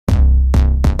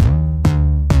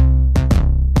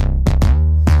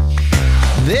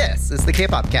This is the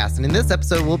K-Pop Cast, and in this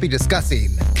episode, we'll be discussing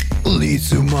Lee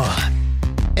Soo-man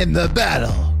and the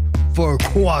battle for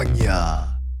Kwangya.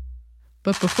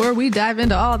 But before we dive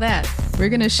into all that, we're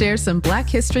going to share some Black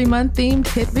History Month themed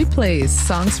hit replays,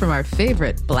 songs from our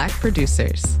favorite Black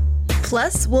producers.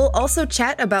 Plus, we'll also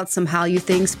chat about some Hallyu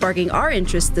things sparking our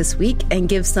interest this week and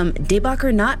give some debak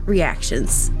or not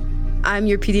reactions. I'm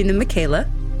your PD Michaela.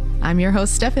 I'm your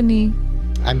host, Stephanie.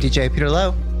 I'm DJ Peter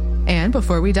Lowe. And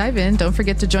before we dive in, don't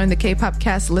forget to join the K-Pop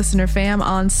Cast listener fam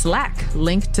on Slack.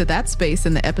 Link to that space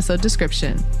in the episode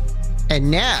description.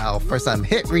 And now for some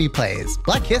hit replays,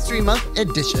 Black History Month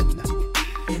edition.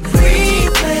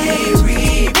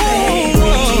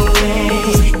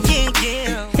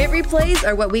 Hit replays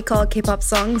are what we call K-pop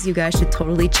songs you guys should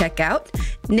totally check out,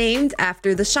 named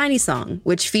after the SHINee song,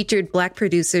 which featured Black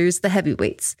producers, the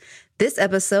Heavyweights. This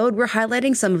episode, we're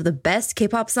highlighting some of the best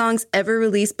K-pop songs ever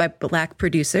released by Black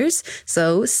producers.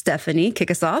 So, Stephanie,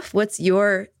 kick us off. What's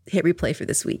your hit replay for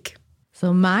this week?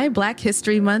 So my Black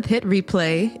History Month hit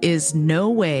replay is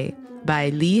No Way by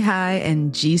Lee Hi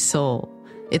and G-Soul.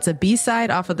 It's a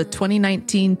B-side off of the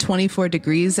 2019 24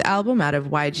 Degrees album out of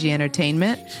YG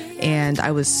Entertainment. And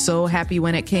I was so happy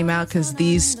when it came out because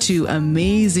these two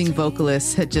amazing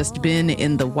vocalists had just been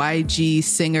in the YG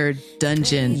singer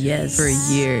dungeon for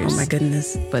years. Oh my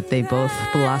goodness. But they both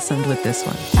blossomed with this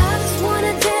one. I just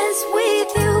wanna dance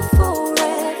with you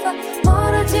forever.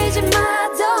 멀어지지 마,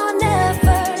 don't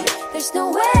ever. There's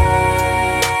no way.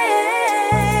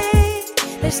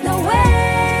 There's no way.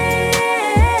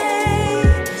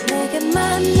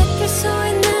 내게만 느낄 수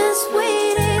있는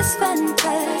sweetest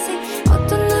fantasy.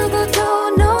 어떤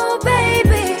누구도 no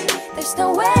baby. There's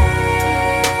no way.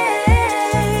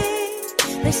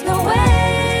 There's no way.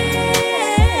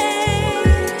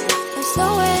 There's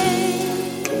no way.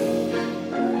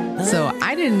 So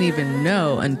I didn't even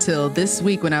know until this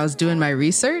week when I was doing my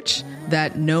research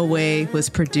that No Way was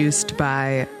produced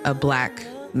by a Black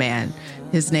man.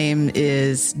 His name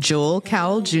is Joel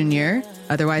Cowell Jr.,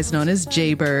 otherwise known as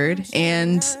Jaybird.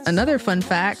 And another fun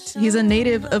fact, he's a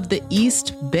native of the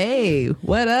East Bay.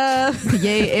 What up?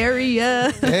 Yay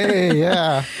area. Hey,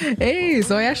 yeah. Hey,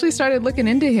 so I actually started looking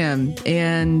into him.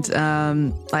 And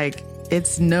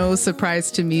it's no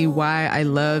surprise to me why I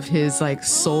love his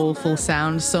soulful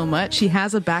sound so much. He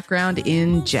has a background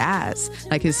in jazz.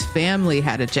 His family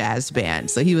had a jazz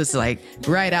band. So he was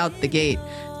right out the gate,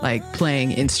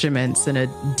 playing instruments in a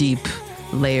deep,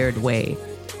 layered way.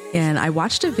 And I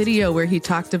watched a video where he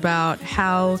talked about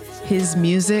how his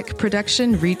music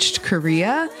production reached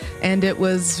Korea, and it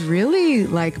was really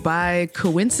by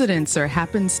coincidence or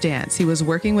happenstance. He was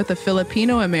working with a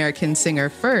Filipino-American singer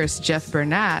first, Jeff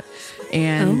Bernat,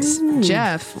 and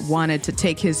Jeff wanted to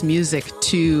take his music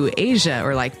to Asia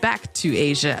or back to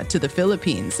Asia, to the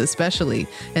Philippines especially.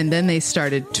 And then they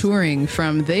started touring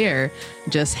from there,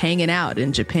 just hanging out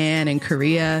in Japan and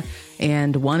Korea.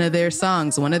 And one of their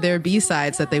songs, one of their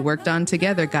B-sides that they worked on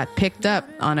together got picked up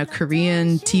on a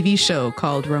Korean TV show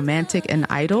called Romantic and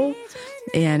Idol.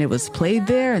 And it was played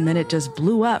there, and then it just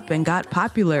blew up and got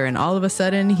popular. And all of a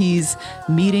sudden, he's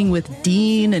meeting with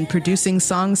Dean and producing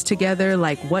songs together,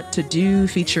 like What to Do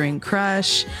featuring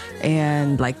Crush,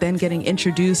 and then getting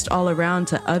introduced all around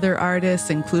to other artists,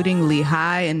 including Lee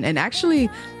Hi, and actually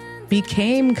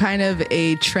became kind of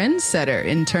a trendsetter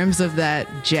in terms of that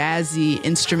jazzy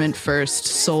instrument first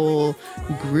soul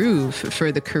groove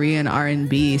for the Korean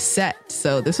R&B set.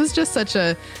 So this was just such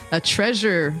a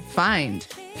treasure find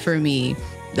for me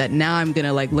that now I'm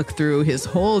gonna look through his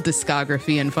whole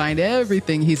discography and find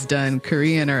everything he's done,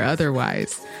 Korean or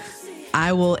otherwise.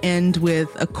 I will end with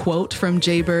a quote from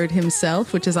Jaybird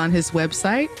himself, which is on his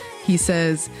website. He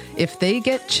says, "If they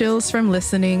get chills from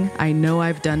listening, I know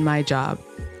I've done my job.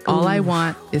 All I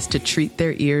want is to treat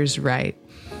their ears right."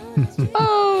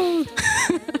 Oh.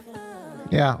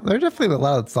 Yeah, there are definitely a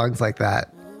lot of songs like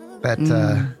that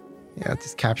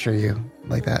just capture you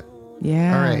like that.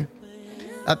 Yeah. All right.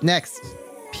 Up next,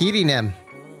 PD Nim.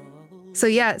 So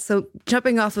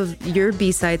jumping off of your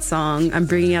B-side song, I'm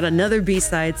bringing out another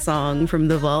B-side song from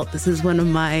the vault. This is one of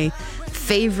my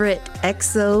favorite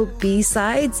EXO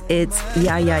B-sides. It's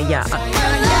Ya Ya Ya.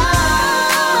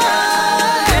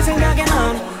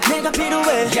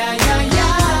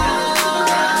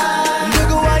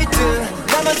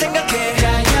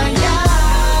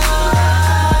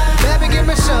 Baby, give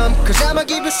me some, 'cause I'ma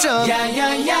give you some.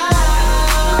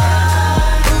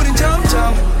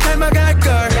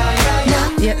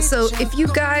 Yeah, so if you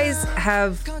guys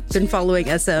have been following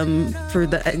SM for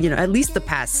at least the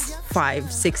past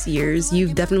 5-6 years,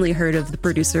 you've definitely heard of the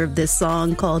producer of this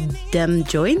song called Dem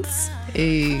Joints.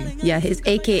 Hey. Yeah, his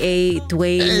AKA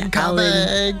Dwayne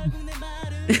Allen.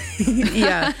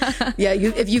 Yeah.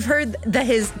 If you've heard that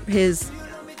his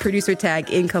producer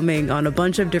tag incoming on a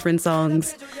bunch of different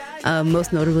songs,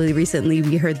 most notably recently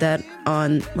we heard that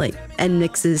on like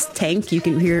NMIX's Tank. You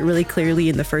can hear it really clearly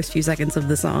in the first few seconds of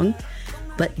the song.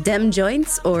 But Dem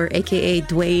Joints, or aka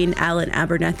Dwayne Allen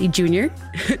Abernathy Jr.,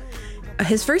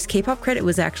 his first K-pop credit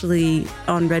was actually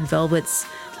on Red Velvet's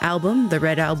album, the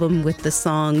Red Album, with the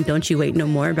song Don't You Wait No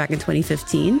More back in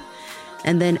 2015.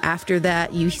 And then after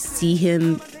that, you see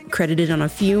him credited on a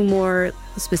few more,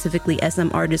 specifically SM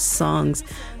artist songs.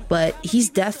 But he's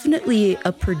definitely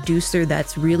a producer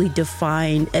that's really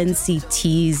defined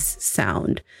NCT's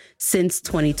sound since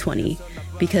 2020,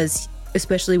 because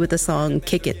especially with the song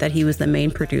Kick It that he was the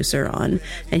main producer on.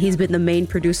 And he's been the main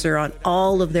producer on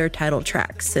all of their title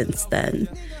tracks since then.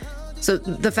 So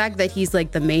the fact that he's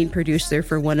like the main producer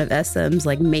for one of SM's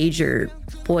like major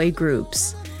boy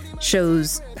groups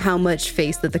shows how much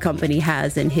faith that the company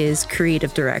has in his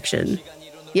creative direction.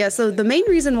 Yeah, so the main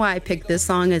reason why I picked this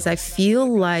song is I feel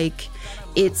like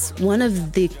it's one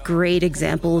of the great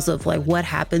examples of like what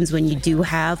happens when you do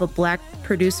have a Black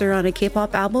producer on a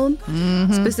K-pop album.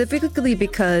 Mm-hmm. Specifically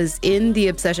because in the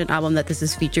Obsession album that this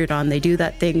is featured on, they do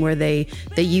that thing where they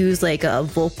use like a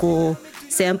vocal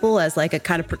sample as like a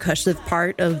kind of percussive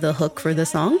part of the hook for the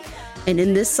song. And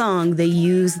in this song, they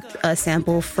use a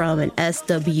sample from an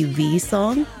SWV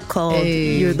song called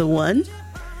You're the One.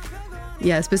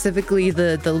 Yeah, specifically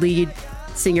the lead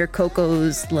singer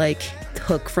Coco's like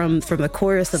hook from the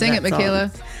chorus of Sing that it, Michaela.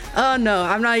 song. Oh no,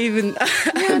 I'm not even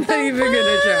gonna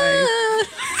try.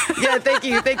 Yeah,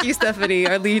 thank you, Stephanie,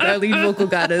 our lead vocal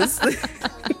goddess.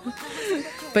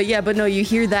 But no, you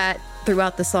hear that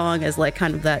throughout the song as like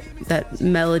kind of that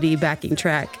melody backing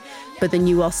track. But then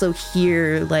you also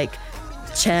hear like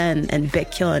Chen and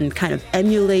Baekhyun kind of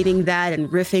emulating that and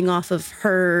riffing off of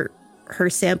her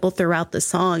sample throughout the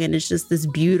song, and it's just this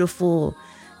beautiful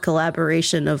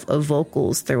collaboration of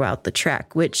vocals throughout the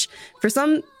track, which for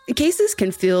some cases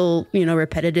can feel,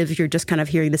 repetitive if you're just kind of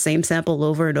hearing the same sample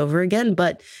over and over again.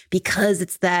 But because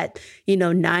it's that,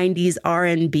 90s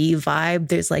R&B vibe,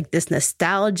 there's like this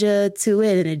nostalgia to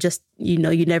it, and it just, you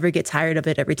never get tired of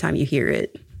it every time you hear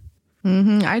it.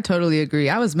 Mm-hmm. I totally agree.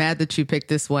 I was mad that you picked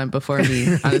this one before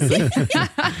me, honestly.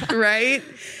 Right?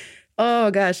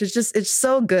 Oh gosh, it's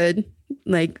so good.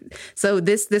 Like, so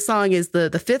this song is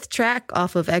the fifth track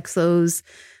off of EXO's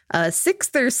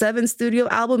sixth or seventh studio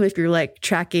album, if you're like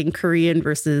tracking Korean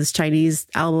versus Chinese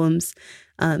albums.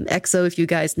 EXO, if you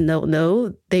guys don't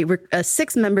know, they were a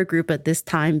 6-member group at this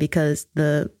time because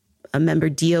a member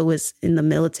Dio was in the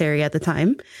military at the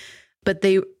time. But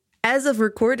they, as of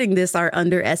recording this, are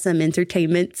under SM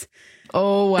Entertainment.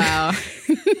 Oh, wow.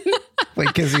 Wait,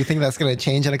 because you think that's going to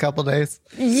change in a couple days?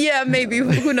 Yeah, maybe.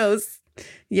 Who knows?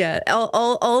 Yeah,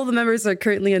 all the members are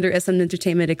currently under SM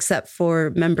Entertainment except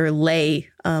for member Lay,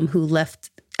 who left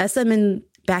SM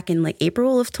back in like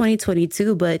April of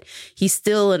 2022, but he's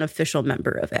still an official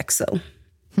member of EXO.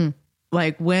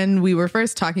 Like when we were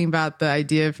first talking about the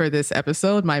idea for this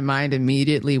episode, my mind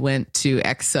immediately went to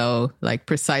EXO, like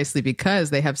precisely because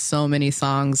they have so many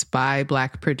songs by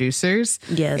Black producers.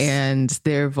 Yes. And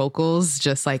their vocals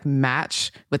just like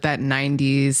match with that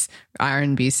 90s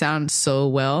R&B sound so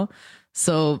well.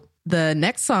 So the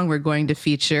next song we're going to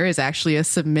feature is actually a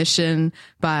submission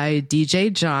by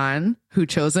DJ John, who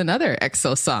chose another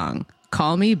EXO song,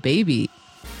 Call Me Baby.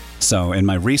 So in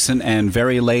my recent and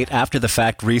very late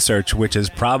after-the-fact research, which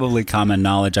is probably common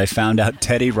knowledge, I found out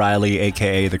Teddy Riley,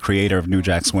 a.k.a. the creator of New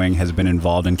Jack Swing, has been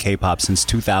involved in K-pop since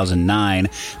 2009,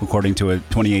 according to a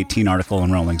 2018 article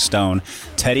in Rolling Stone.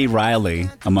 Teddy Riley,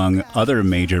 among other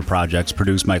major projects,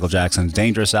 produced Michael Jackson's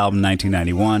Dangerous album,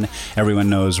 1991.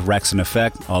 Everyone knows Rex and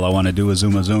Effect, All I Want to Do Is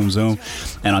Zoom, a Zoom, Zoom.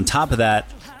 And on top of that,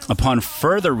 upon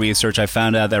further research, I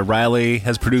found out that Riley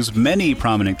has produced many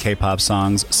prominent K-pop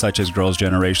songs, such as Girls'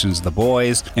 Generation's The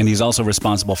Boys, and he's also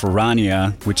responsible for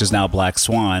Rania, which is now Black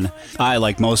Swan. I,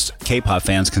 like most K-pop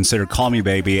fans, consider Call Me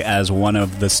Baby as one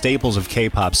of the staples of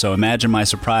K-pop, so imagine my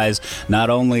surprise. Not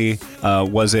only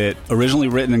was it originally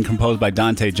written and composed by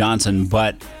Dante Johnson,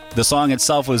 but the song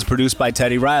itself was produced by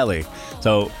Teddy Riley.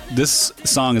 So this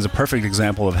song is a perfect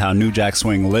example of how New Jack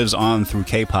Swing lives on through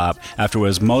K-pop after it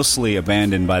was mostly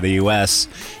abandoned by the US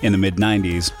in the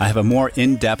mid-90s. I have a more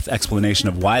in-depth explanation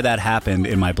of why that happened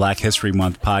in my Black History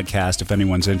Month podcast if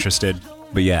anyone's interested.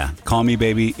 But yeah, Call Me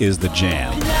Baby is the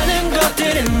jam. Call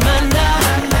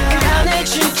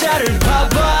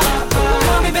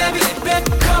me baby,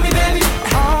 call me baby,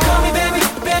 call me baby,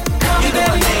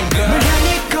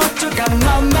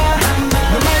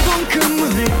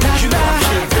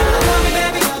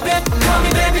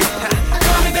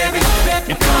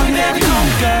 call me baby.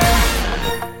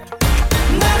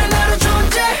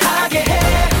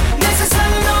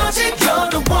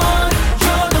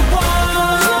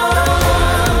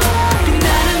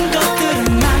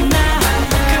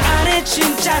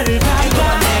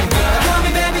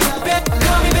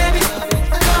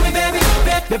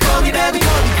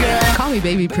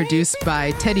 Baby produced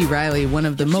by Teddy Riley, one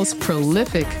of the most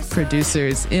prolific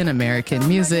producers in American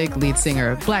music, lead singer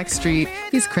of Blackstreet.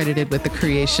 He's credited with the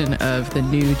creation of the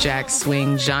new Jack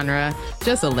Swing genre.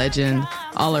 Just a legend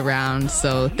all around.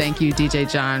 So thank you, DJ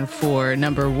John, for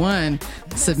number one,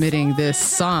 submitting this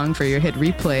song for your hit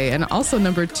replay, and also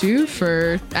number two,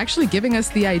 for actually giving us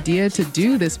the idea to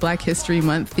do this Black History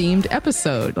Month themed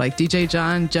episode. Like, DJ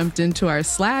John jumped into our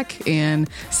Slack and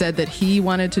said that he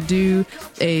wanted to do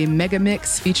a mega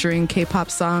mix featuring K-pop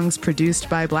songs produced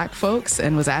by Black folks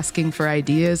and was asking for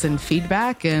ideas and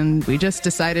feedback, and we just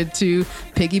decided to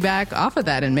piggyback off of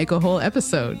that and make a whole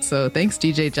episode. So thanks,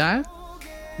 DJ John.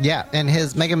 Yeah, and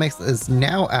his mega mix is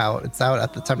now out. It's out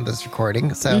at the time of this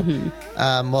recording. So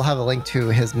we'll have a link to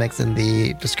his mix in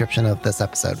the description of this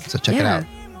episode. So check it out.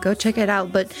 Go check it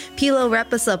out. But Pilo,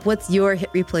 wrap us up. What's your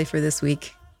hit replay for this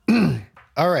week?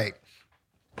 All right.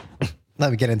 Let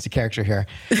me get into character here.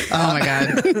 Oh my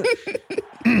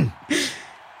God.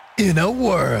 In a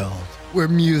world where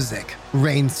music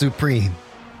reigns supreme,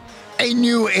 a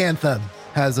new anthem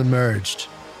has emerged.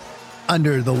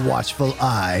 Under the watchful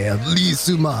eye of Lee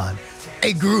Soo-man,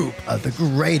 a group of the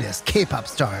greatest K-pop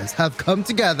stars have come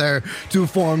together to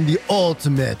form the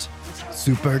ultimate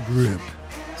super group,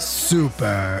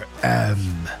 Super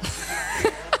M.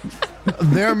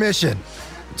 Their mission,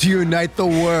 to unite the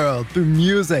world through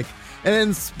music and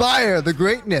inspire the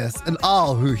greatness in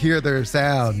all who hear their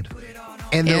sound.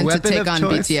 And their weapon to take of on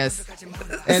choice,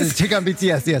 BTS. And to take on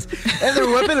BTS, yes. And their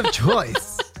weapon of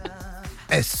choice,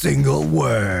 a single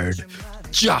word,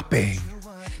 jopping.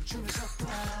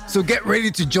 So get ready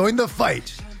to join the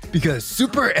fight, because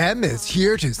Super M is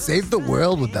here to save the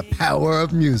world with the power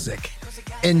of music.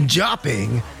 And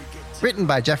jopping, written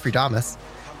by Jeffrey Dahmus,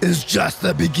 is just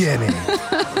the beginning. Cause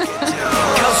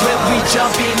when we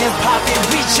jumping and popping,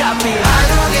 we chopping. I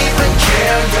don't even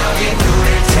care, y'all can do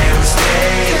it till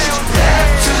stage.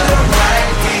 Left to the right,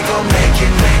 we gon' make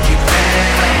it bang.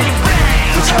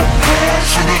 Put your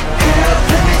hands in the air,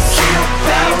 let me see you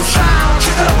bounce.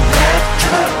 To the left, to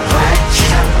the right,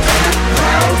 jump and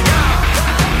around.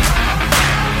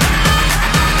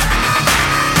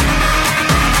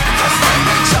 Cause when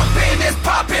we jumping and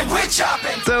popping, we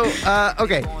chopping. So,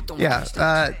 okay,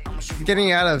 yeah,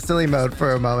 getting out of silly mode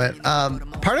for a moment.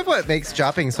 Part of what makes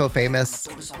jopping so famous,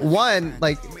 one,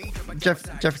 like,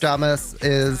 Jeffrey Dahmus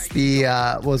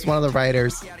was one of the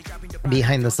writers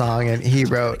behind the song, and he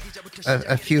wrote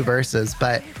a few verses,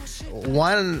 but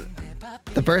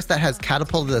the verse that has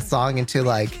catapulted the song into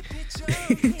like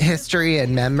history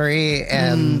and memory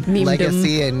and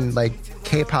legacy and like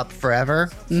K-pop forever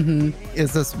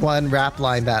is this one rap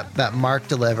line that Mark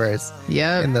delivers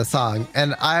in the song.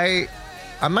 And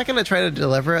I'm not going to try to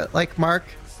deliver it like Mark.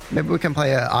 Maybe we can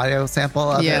play an audio sample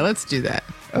of it. Yeah, let's do that.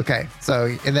 Okay,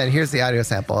 so, and then here's the audio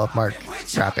sample of Mark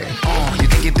rapping. You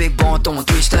can get big ball throwing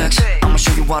 3 stacks. I'ma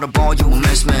show you how to ball, you a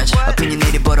mismatch.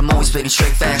 Opinionated, but I'm always spitting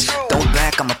straight facts. Throw it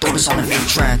back, I'ma throw this on an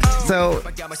 8-track. So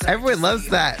everyone loves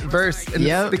that verse, and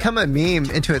it's become a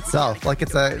meme into itself. Like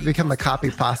it's become a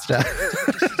copy pasta.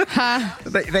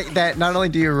 that not only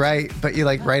do you write, but you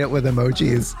like write it with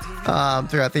emojis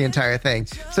throughout the entire thing.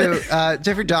 So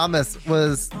Jeffrey Dahmus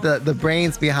was the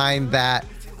brains behind that.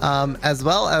 As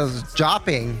well as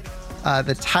jopping,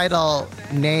 the title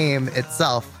name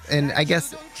itself. And I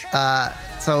guess,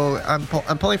 so I'm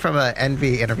pulling from an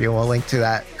Envy interview. We'll link to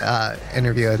that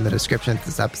interview in the description of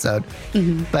this episode.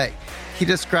 But he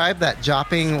described that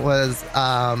jopping was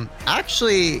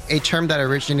actually a term that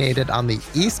originated on the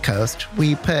East Coast.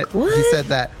 He said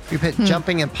that we put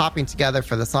jumping and popping together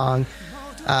for the song,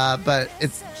 but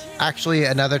it's actually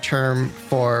another term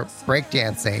for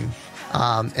breakdancing.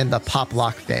 In the pop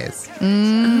lock phase.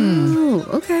 Oh,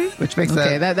 okay. Which makes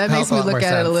that makes me look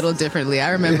at it a little differently.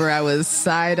 I remember I was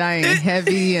side-eyeing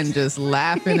heavy and just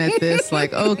laughing at this,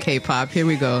 like, oh, K-pop, here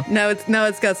we go. Now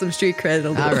it's got some street cred.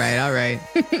 All right.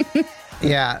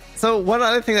 Yeah. So one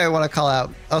other thing that I want to call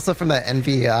out, also from the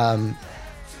Envy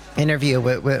interview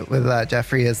with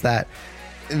Jeffrey, is that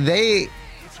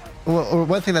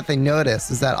one thing that they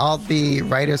noticed is that all the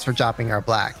writers for jopping are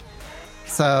Black.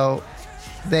 So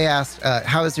they asked,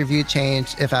 how has your view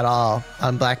changed, if at all,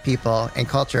 on Black people and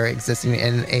culture existing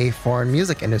in a foreign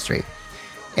music industry?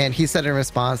 And he said in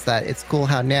response that it's cool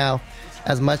how now,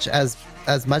 as much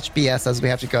BS as we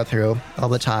have to go through all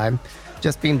the time,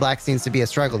 just being Black seems to be a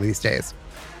struggle these days.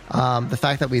 The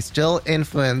fact that we still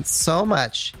influence so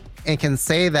much and can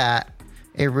say that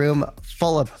a room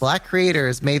full of Black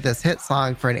creators made this hit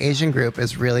song for an Asian group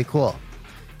is really cool.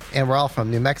 And we're all from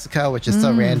New Mexico, which is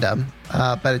so random,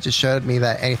 but it just showed me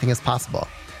that anything is possible,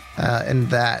 and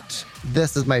that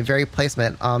this is my very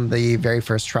placement on the very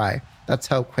first try That's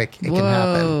how quick it can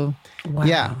happen. Wow.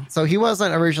 Yeah. So he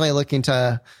wasn't originally looking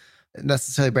to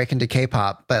necessarily break into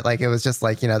K-pop, but like it was just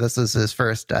like, this was his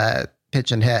first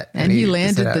pitch and hit. And he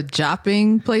landed the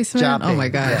Jopping placement. Jopping. Oh my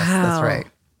God. Yes, that's Wow. right.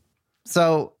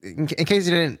 So in case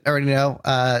you didn't already know,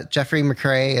 Jeffrey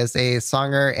McRae is a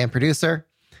songer and producer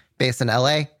based in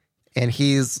LA, and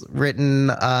he's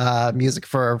written music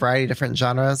for a variety of different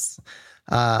genres,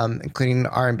 including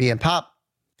R&B and pop.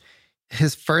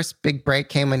 His first big break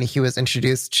came when he was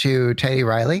introduced to Teddy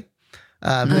Riley, who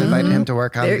invited him to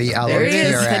work on the album. There he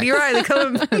is, TRX. Teddy Riley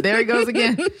coming. There he goes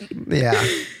again. Yeah.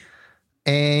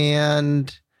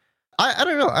 And I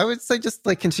don't know. I would say just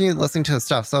like continue listening to his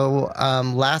stuff. So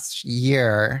last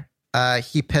year,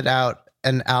 he put out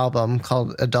an album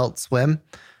called Adult Swim,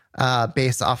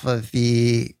 based off of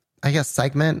the, I guess,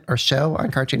 segment or show on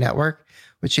Cartoon Network,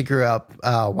 which he grew up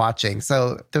watching.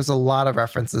 So there's a lot of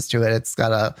references to it. It's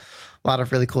got a lot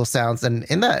of really cool sounds. And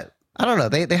in that, I don't know,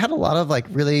 they had a lot of like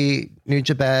really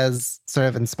Nujabes sort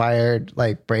of inspired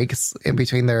like breaks in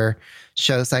between their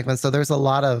show segments. So there's a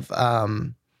lot of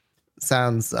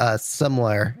sounds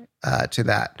similar to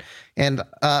that. And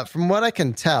from what I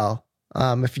can tell,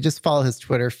 if you just follow his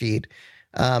Twitter feed,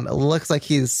 it looks like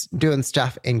he's doing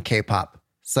stuff in K-pop.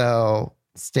 So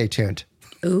stay tuned.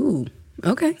 Ooh,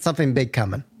 okay. Something big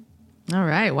coming. All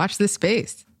right. Watch this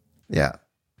space. Yeah.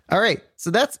 All right. So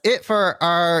that's it for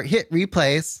our hit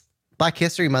replays, Black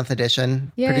History Month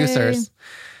edition. Yay. Producers.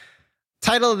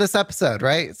 Title of this episode,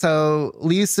 right? So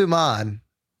Lee Soo-man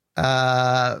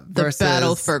versus The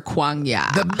battle for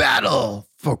Kwangya. The battle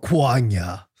for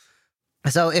Kwangya.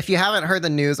 So if you haven't heard the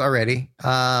news already,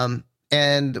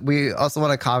 and we also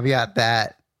want to caveat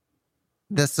that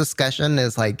this discussion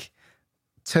is like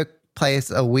took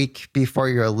place a week before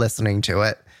you're listening to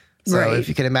it. So Right. if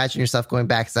you can imagine yourself going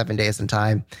back 7 days in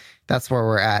time, that's where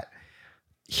we're at.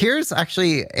 Here's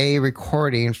actually a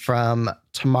recording from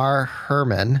Tamar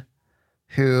Herman,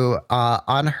 who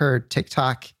on her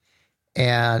TikTok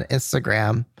and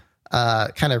Instagram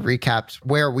kind of recapped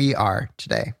where we are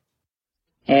today.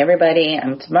 Hey everybody,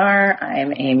 I'm Tamar.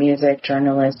 I'm a music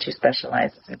journalist who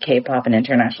specializes in K-pop and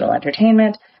international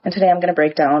entertainment. And today I'm going to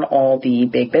break down all the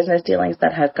big business dealings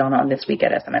that have gone on this week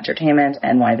at SM Entertainment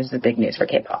and why this is big news for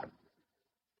K-pop.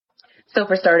 So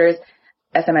for starters,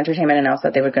 SM Entertainment announced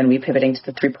that they were going to be pivoting to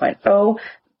the 3.0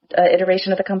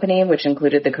 iteration of the company, which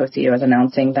included the co-CEOs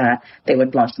announcing that they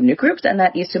would launch some new groups and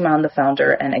that Lee Soo-man, the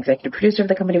founder and executive producer of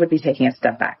the company, would be taking a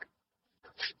step back.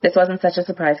 This wasn't such a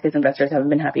surprise because investors haven't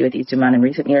been happy with Lee Soo-man in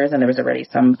recent years, and there was already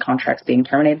some contracts being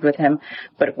terminated with him.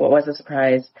 But what was a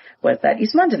surprise was that Lee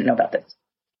Soo-man didn't know about this.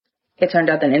 It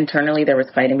turned out that internally there was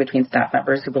fighting between staff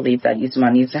members who believed that Lee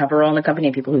Soo-man needs to have a role in the company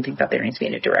and people who think that there needs to be a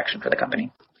new direction for the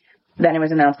company. Then it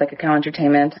was announced that Kakao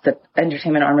Entertainment, the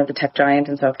entertainment arm of the tech giant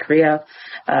in South Korea,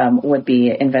 would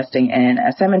be investing in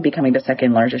SM and becoming the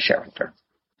second largest shareholder.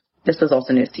 This was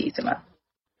also news to Lee Soo-man.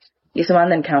 Lee Soo-man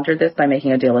then countered this by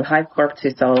making a deal with Hybe Corp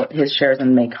to sell his shares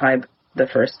and make Hybe the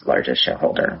first largest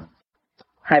shareholder.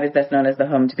 Hybe is best known as the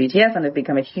home to BTS and has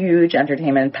become a huge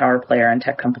entertainment power player and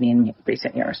tech company in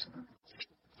recent years.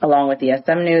 Along with the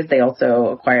SM news, they also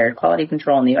acquired Quality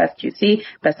Control in the US, QC,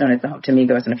 best known as the home to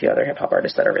Migos and a few other hip-hop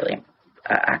artists that are really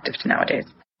active nowadays.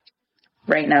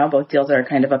 Right now, both deals are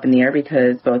kind of up in the air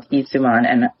because both Lee Soo-man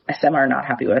and SM are not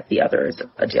happy with the other's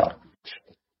deal.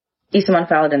 Lee Soo-man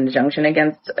filed an injunction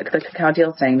against the Kakao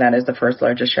deal, saying that as the first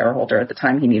largest shareholder at the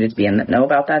time, he needed to be in the know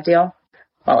about that deal,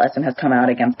 while SM has come out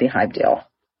against the Hybe deal.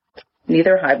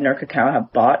 Neither Hybe nor Kakao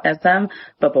have bought SM,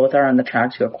 but both are on the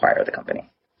track to acquire the company.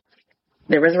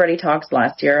 There was already talks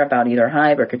last year about either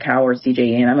Hybe or Kakao or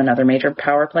CJ another major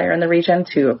power player in the region,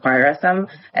 to acquire SM,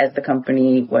 as the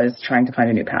company was trying to find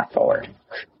a new path forward.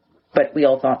 But we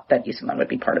all thought that Lee Soo-man would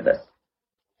be part of this.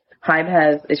 Hybe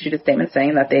has issued a statement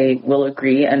saying that they will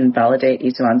agree and validate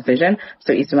Lee Soo-man's vision.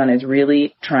 So Lee Soo-man is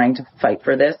really trying to fight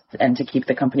for this and to keep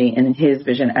the company in his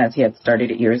vision as he had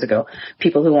started it years ago.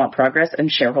 People who want progress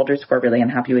and shareholders who are really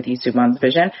unhappy with Lee Soo-man's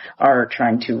vision are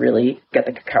trying to really get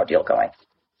the Kakao deal going.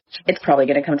 It's probably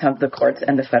going to come down to the courts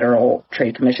and the federal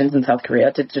trade commissions in South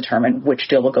Korea to determine which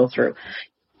deal will go through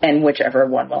and whichever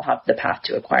one will have the path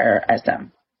to acquire SM.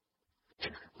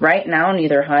 Right now,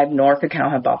 neither Hybe nor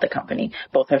Kakao have bought the company.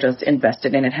 Both have just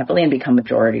invested in it heavily and become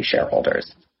majority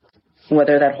shareholders.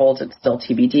 Whether that holds, it's still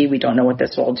TBD. We don't know what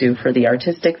this will do for the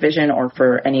artistic vision or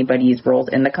for anybody's roles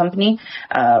in the company.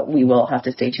 We will have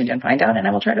to stay tuned and find out, and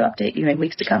I will try to update you in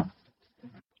weeks to come.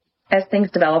 As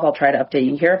things develop, I'll try to update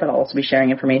you here, but I'll also be sharing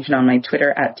information on my Twitter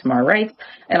at Tamar Writes,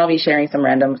 and I'll be sharing some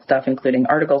random stuff, including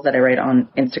articles that I write on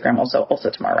Instagram, also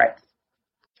Tamar Writes.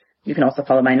 You can also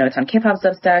follow my Notes on K-pop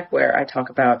Substack, where I talk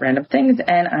about random things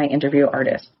and I interview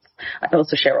artists. I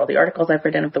also share all the articles I've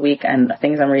written of the week and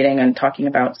things I'm reading and talking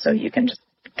about, so you can just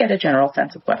get a general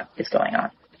sense of what is going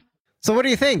on. So what do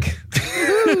you think?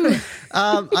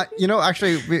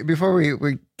 Actually, before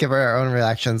we give our own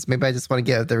reactions, maybe I just want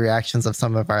to give the reactions of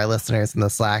some of our listeners in the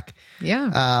Slack.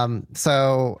 Yeah.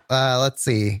 Let's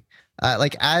see.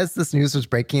 As this news was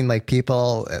breaking,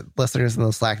 listeners in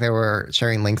the Slack, they were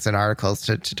sharing links and articles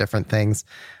to different things.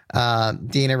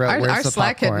 Dina wrote, our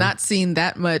Slack popcorn? had not seen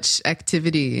that much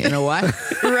activity in a while.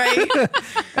 Right.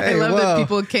 I love that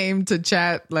people came to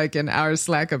chat in our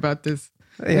Slack about this.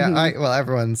 Yeah,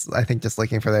 everyone's, I think, just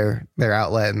looking for their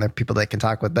outlet and their people they can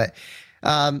talk with. But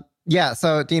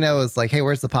so Dina was like, hey,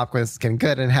 where's the popcorn? This is getting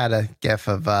good, and had a gif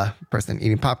of a person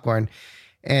eating popcorn.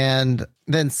 And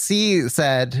then C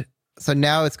said, so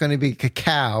now it's going to be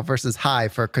cacao versus high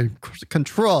for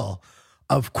control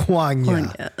of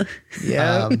Kwangya.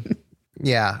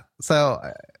 Yeah.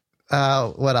 So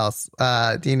what else?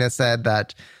 Dina said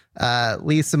that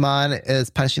Lee Suman is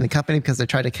punishing the company because they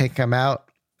tried to kick him out.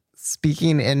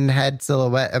 Speaking in head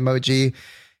silhouette emoji.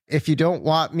 If you don't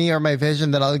want me or my vision,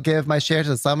 then I'll give my share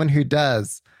to someone who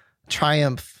does.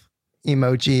 Triumph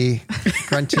emoji,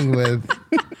 grunting with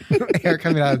hair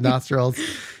coming out of nostrils,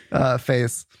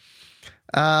 face.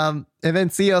 And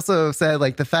then C also said,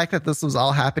 the fact that this was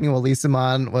all happening while Lee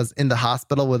Suman was in the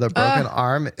hospital with a broken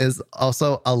arm is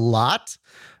also a lot.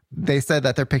 They said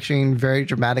that they're picturing very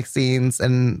dramatic scenes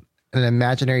and an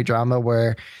imaginary drama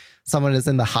where someone is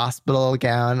in the hospital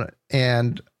gown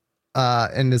and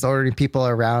is ordering people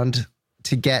around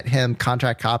to get him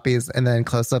contract copies and then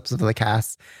close-ups of the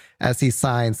cast as he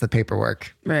signs the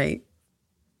paperwork. Right.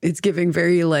 It's giving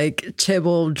very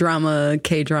chaebol drama,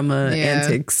 K-drama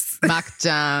antics.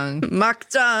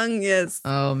 Makjang, yes.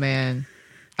 Oh man.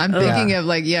 I'm thinking of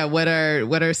what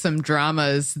are some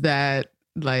dramas that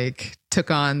took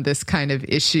on this kind of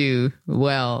issue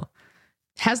well.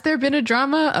 Has there been a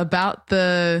drama about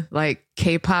the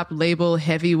K-pop label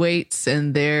heavyweights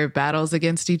and their battles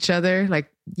against each other?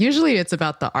 Usually it's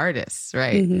about the artists,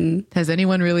 right? Mm-hmm. Has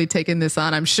anyone really taken this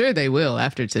on? I'm sure they will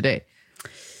after today.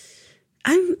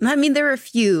 I mean, there are a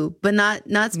few, but not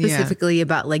specifically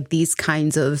about these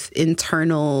kinds of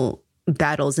internal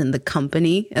battles in the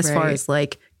company as far as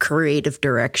creative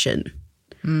direction.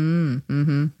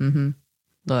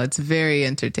 Well, it's very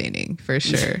entertaining for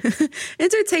sure.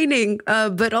 Entertaining,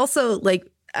 but also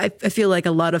I feel like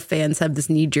a lot of fans have this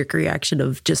knee-jerk reaction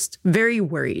of just very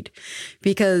worried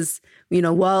because,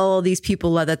 while these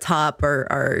people at the top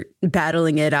are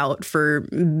battling it out for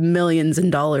millions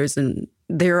and dollars, and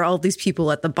there are all these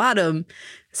people at the bottom,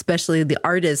 especially the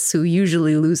artists who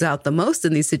usually lose out the most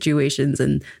in these situations,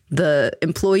 and the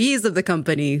employees of the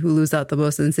company who lose out the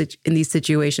most in these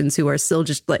situations, who are still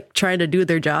just trying to do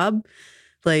their job.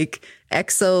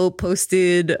 EXO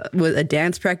posted a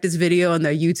dance practice video on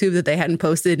their YouTube that they hadn't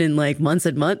posted in months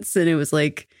and months. And it was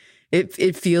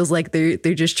it feels like they're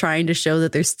just trying to show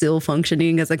that they're still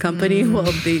functioning as a company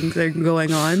while things are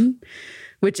going on,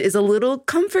 which is a little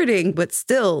comforting, but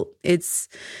still it's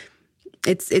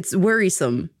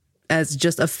worrisome as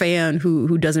just a fan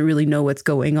who doesn't really know what's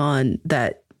going on,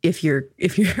 that if your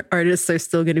artists are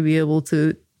still going to be able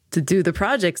to do the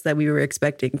projects that we were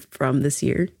expecting from this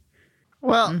year.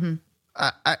 Well,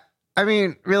 I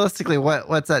mean, realistically,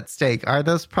 what's at stake? Are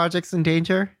those projects in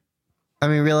danger? I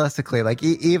mean, realistically,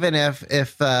 even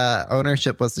if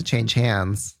ownership was to change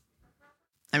hands.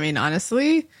 I mean,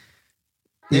 honestly,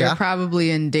 they're probably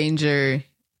in danger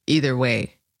either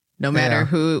way. No matter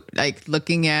who,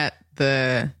 looking at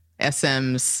the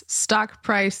SM's stock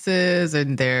prices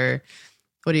and their,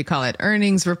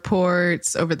 earnings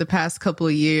reports over the past couple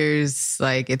of years,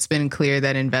 it's been clear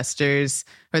that investors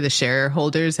or the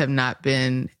shareholders have not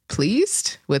been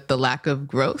pleased with the lack of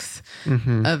growth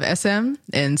of SM.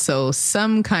 And so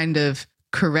some kind of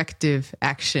corrective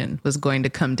action was going to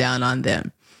come down on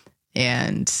them.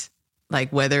 And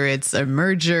whether it's a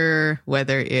merger,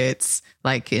 whether it's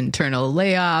internal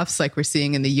layoffs, we're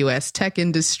seeing in the US tech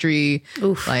industry,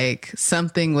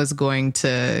 something was going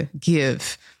to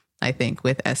give, I think,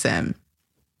 with SM.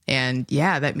 And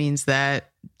that means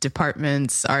that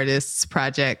departments, artists,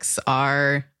 projects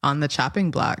are on the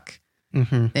chopping block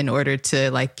in order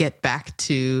to get back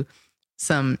to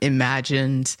some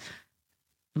imagined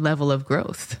level of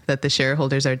growth that the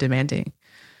shareholders are demanding.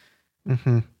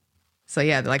 So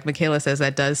like Michaela says,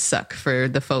 that does suck for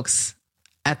the folks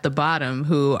at the bottom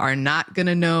who are not going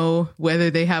to know whether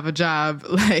they have a job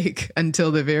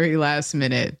until the very last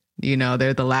minute.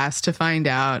 They're the last to find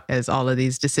out as all of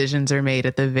these decisions are made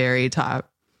at the very top.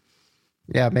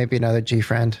 Yeah, maybe another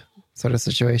G-Friend sort of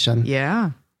situation.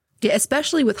 Yeah. Yeah,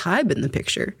 especially with Hybe in the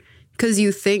picture. Because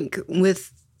you think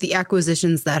with the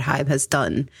acquisitions that Hybe has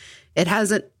done, it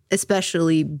hasn't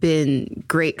especially been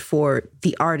great for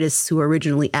the artists who are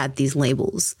originally at these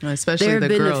labels. Especially there have the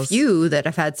been girls. a few that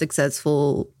have had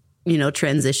successful,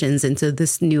 transitions into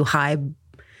this new Hybe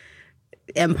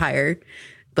empire.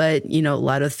 But, a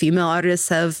lot of female artists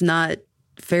have not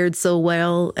fared so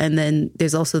well. And then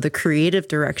there's also the creative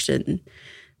direction.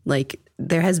 Like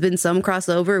there has been some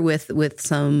crossover with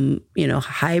some,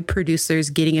 Hybe producers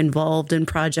getting involved in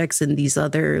projects in these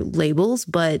other labels.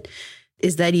 But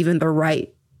is that even the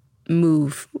right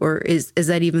move, or is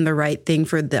that even the right thing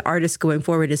for the artists going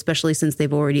forward, especially since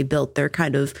they've already built their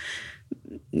kind of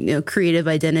creative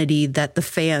identity that the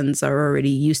fans are already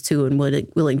used to and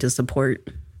willing to support?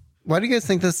 Why do you guys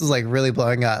think this is like really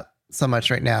blowing up so much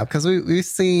right now? Because we've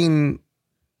seen,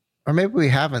 or maybe we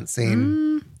haven't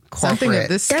seen something of corporate.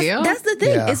 this scale. That's the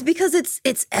thing. Yeah. It's because it's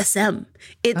SM.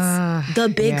 It's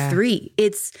the big three.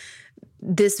 It's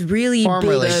this really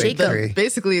Formerly big Big shakeup. Three.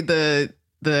 Basically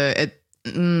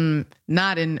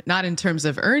not in terms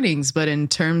of earnings, but in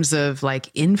terms of like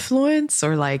influence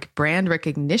or like brand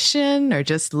recognition or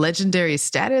just legendary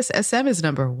status. SM is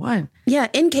number one. Yeah,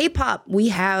 in K-pop, we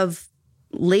have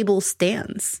label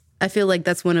stands. I feel like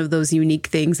that's one of those unique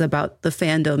things about the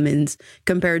fandom, and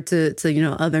compared to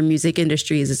other music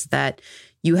industries, is that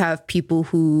you have people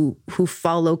who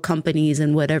follow companies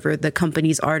and whatever the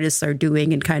company's artists are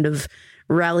doing and kind of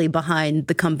rally behind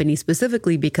the company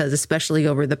specifically, because especially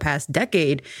over the past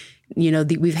decade,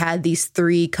 we've had these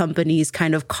three companies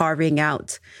kind of carving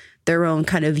out their own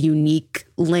kind of unique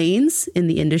lanes in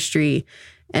the industry.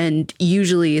 And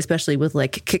usually, especially with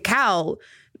like Kakao,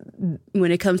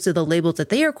 when it comes to the labels that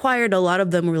they acquired, a lot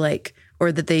of them were like,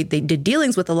 or that they did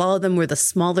dealings with, a lot of them were the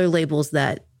smaller labels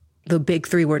that the big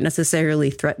three weren't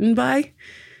necessarily threatened by.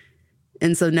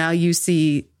 And so now you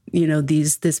see,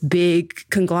 this big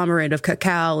conglomerate of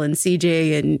Kakao and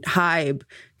CJ and Hybe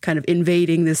kind of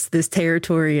invading this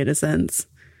territory in a sense.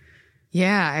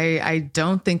 Yeah, I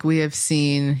don't think we have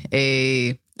seen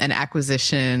an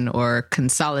acquisition or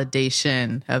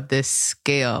consolidation of this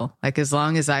scale, like as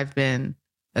long as I've been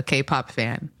a K-pop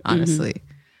fan, honestly.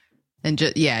 And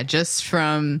just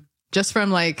from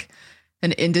like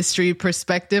an industry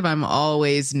perspective, I'm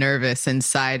always nervous and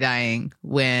side-eyeing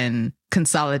when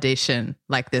consolidation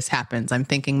like this happens. I'm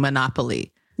thinking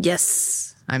Monopoly.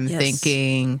 Yes. I'm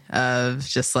thinking of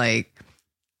just like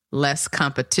less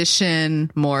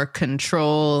competition, more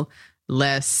control,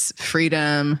 less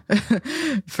freedom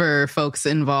for folks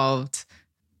involved.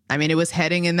 I mean, it was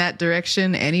heading in that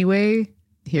direction anyway.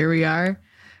 Here we are.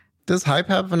 Does Hybe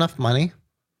have enough money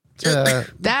to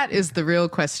That is the real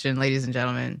question, ladies and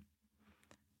gentlemen.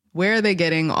 Where are they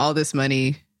getting all this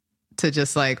money to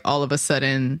just like all of a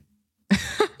sudden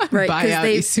buy out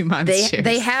Isuman's shares?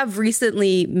 They have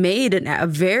recently made a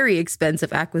very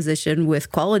expensive acquisition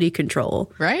with Quality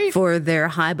Control, right, for their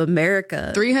Hybe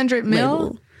America 300 mil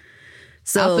label.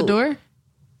 So out the door.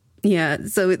 Yeah,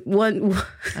 so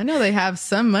I know they have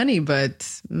some money,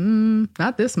 but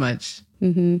not this much.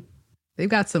 Mm-hmm. They've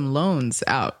got some loans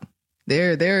out.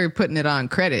 They're putting it on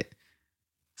credit,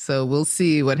 so we'll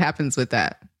see what happens with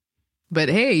that. But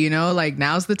hey, like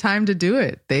now's the time to do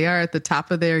it. They are at the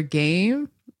top of their game.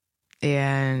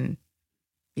 And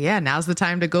yeah, now's the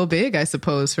time to go big, I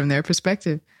suppose, from their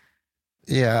perspective.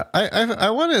 Yeah, I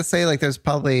want to say like there's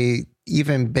probably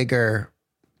even bigger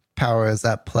powers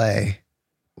at play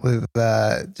with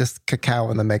just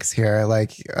Kakao in the mix here.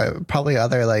 Like probably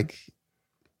other like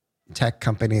tech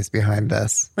companies behind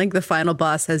this. Like the final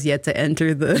boss has yet to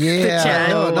enter the Yeah, chat.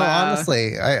 no,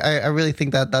 honestly, I really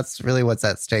think that's really what's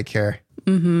at stake here.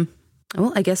 Mm-hmm.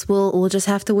 Well, I guess we'll just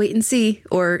have to wait and see.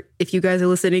 Or if you guys are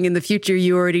listening in the future,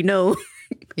 you already know.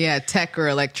 Yeah, tech or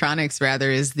electronics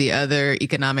rather is the other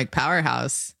economic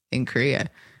powerhouse in Korea.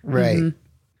 Right. Mm-hmm.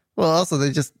 Well, also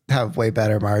they just have way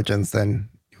better margins than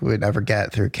you would ever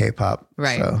get through K-pop.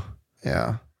 Right. So,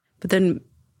 yeah. But then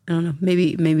I don't know.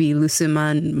 Maybe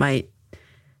Lusuman might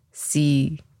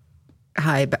see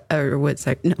Hybe, or what's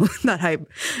that? No, not Hybe.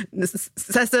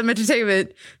 SM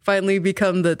Entertainment finally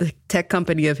become the tech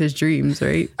company of his dreams,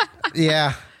 right?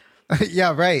 Yeah.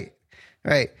 Yeah, right.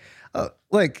 Right.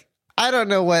 Look, I don't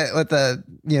know what the,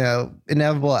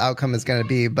 inevitable outcome is going to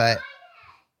be, but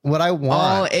what I want.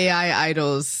 All AI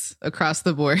idols across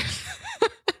the board.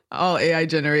 All AI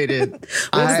generated. What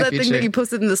was that thing that you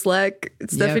posted in the Slack,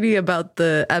 Stephanie, about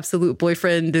the Absolute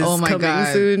Boyfriend is coming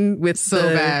soon with so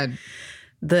bad.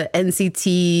 The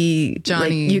NCT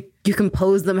Johnny. Like you can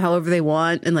pose them however they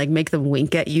want and like make them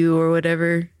wink at you or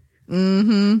whatever.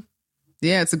 Mm-hmm.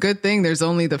 Yeah, it's a good thing there's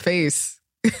only the face,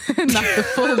 not the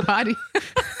full body.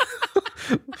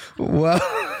 Well,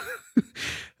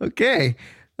 okay.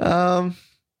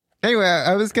 Anyway,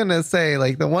 I was gonna say,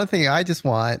 like, the one thing I just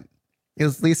want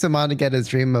is Lee Soo-man to get his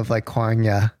dream of like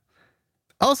Kwangya.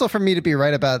 Also, for me to be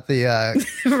right about the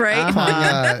Right?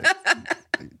 Kwangya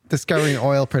discovering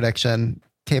oil prediction,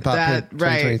 K-pop That-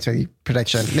 2023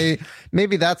 prediction.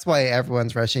 Maybe that's why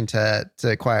everyone's rushing to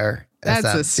acquire. That's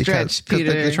SM, a stretch, because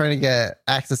Peter. they're trying to get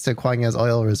access to Kwangya's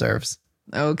oil reserves.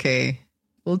 Okay.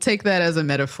 We'll take that as a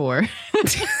metaphor.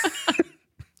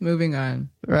 Moving on.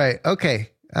 Right. Okay.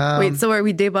 Wait, so are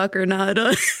we Daebak or not?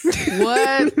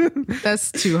 What?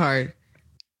 That's too hard.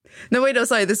 No, wait, no,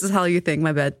 sorry. This is how you think.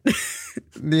 My bad.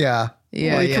 Yeah.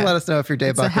 Yeah, Well, you can yeah. let us know if you're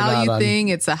It's a Daebak or how not you on- thing.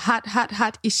 It's a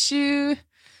hot issue.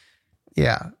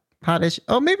 Yeah. Hot issue.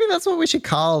 Oh, maybe that's what we should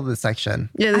call the section.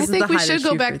 Yeah, I think we should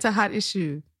go back to hot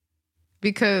issue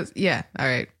because, yeah. All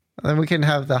right. Then we can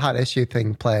have the hot issue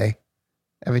thing play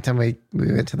every time we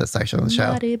move into the section of the show.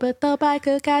 hot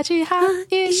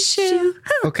issue.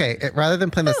 Okay. Rather than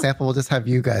playing the sample, we'll just have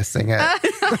you guys sing it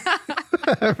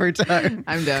every time.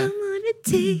 I'm done. Come on and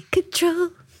take control.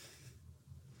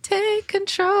 Take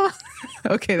control.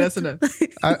 Okay, that's enough.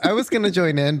 I was going to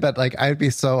join in, but like I'd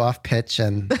be so off pitch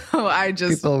and Oh, I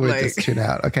just people would like just tune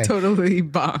out. Okay. totally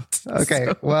bombed. Okay.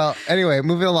 So- Well, anyway,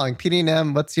 moving along.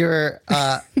 PDM, what's your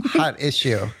hot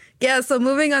issue? Yeah, so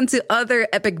moving on to other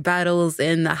epic battles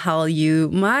in the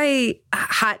Hallyu. My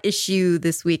hot issue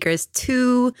this week is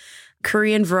 2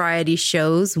 Korean variety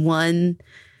shows. One,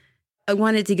 I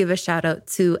wanted to give a shout out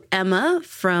to Emma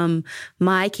from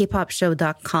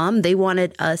mykpopshow.com. They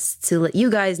wanted us to let you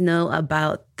guys know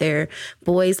about their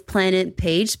Boys Planet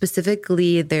page,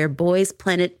 specifically their Boys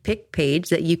Planet pick page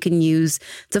that you can use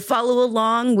to follow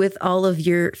along with all of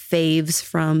your faves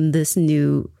from this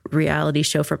new reality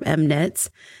show from Mnet.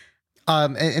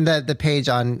 And the page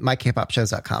on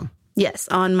mykpopshows.com. Yes,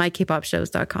 on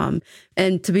mykpopshows.com.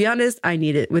 And to be honest, I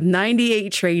need it. With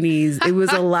 98 trainees, it was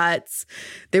a lot.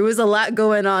 There was a lot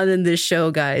going on in this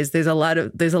show, guys. There's a lot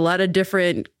of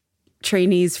different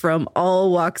trainees from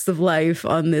all walks of life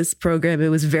on this program. It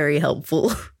was very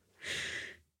helpful.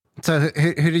 So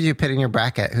who did you put in your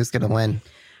bracket? Who's going to win?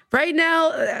 Right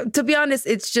now, to be honest,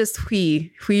 it's just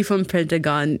Hui from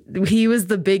Pentagon. He was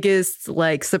the biggest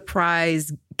like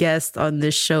surprise guest on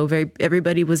this show.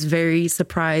 Everybody was very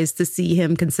surprised to see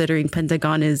him, considering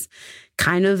Pentagon is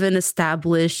kind of an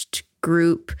established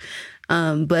group.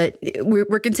 But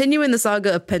we're continuing the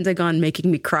saga of Pentagon making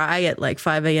me cry at like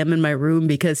 5 a.m. in my room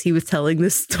because he was telling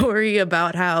this story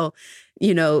about how,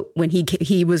 you know, when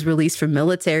he was released from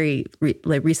military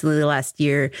like recently last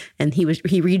year, and he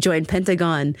rejoined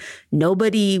Pentagon,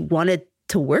 nobody wanted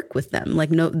to work with them. Like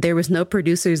there was no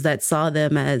producers that saw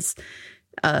them as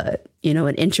you know,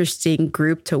 an interesting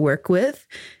group to work with.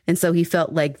 And so he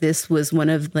felt like this was one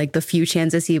of like the few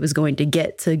chances he was going to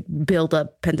get to build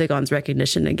up Pentagon's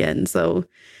recognition again. So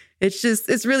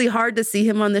it's really hard to see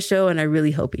him on the show, and I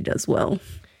really hope he does well.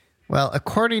 Well,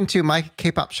 according to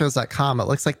mykpopshows.com, it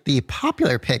looks like the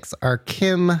popular picks are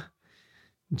Kim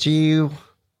Ji.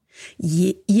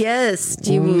 Yes,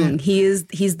 Ji-woon. He's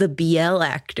the BL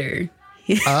actor.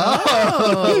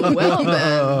 Oh, well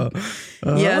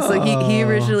then. Yeah, so he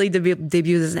originally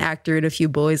debuted as an actor in a few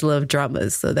boys love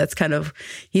dramas. So that's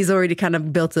he's already kind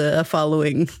of built a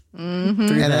following. And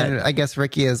then I guess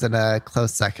Ricky is in a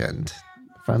close second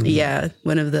from Yeah,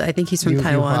 I think he's from Yu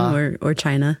Taiwan or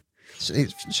China.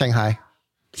 Shanghai.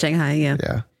 Shanghai, yeah.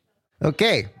 Yeah.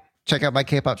 Okay. Check out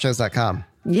mykpopshows.com.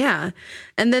 Yeah.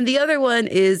 And then the other one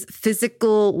is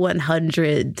Physical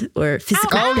 100 or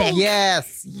Physical Oh, Epic.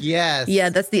 yes. Yes. Yeah,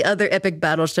 that's the other epic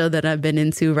battle show that I've been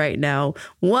into right now.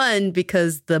 One,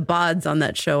 because the bods on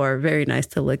that show are very nice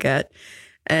to look at.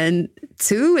 And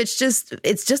 2, it's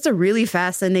just a really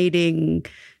fascinating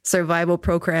survival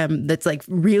program that's like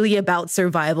really about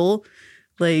survival.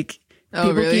 Like,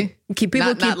 Oh, really?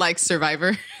 Not like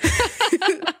Survivor.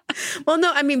 well,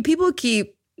 no, I mean, people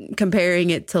keep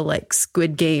comparing it to like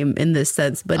Squid Game in this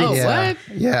sense, but Oh, it's Yeah. what?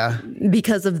 Yeah.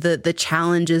 because of the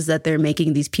challenges that they're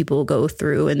making these people go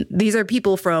through. And these are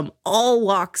people from all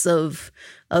walks of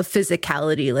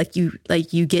physicality. Like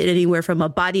you get anywhere from a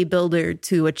bodybuilder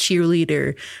to a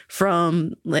cheerleader,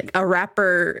 from like a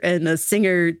rapper and a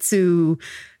singer to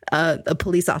a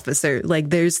police officer. Like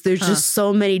there's just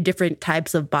so many different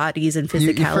types of bodies and You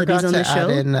physicalities forgot on to the show.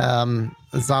 add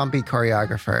in zombie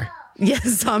choreographer. Yes,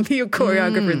 zombie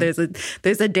choreographer.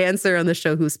 There's a dancer on the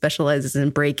show who specializes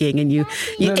in breaking, and No,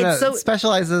 it's so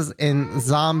specializes in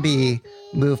zombie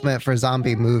movement for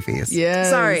zombie movies. Yes.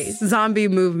 sorry, zombie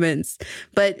movements.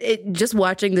 But just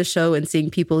watching the show and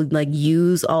seeing people like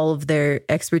use all of their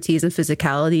expertise and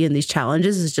physicality in these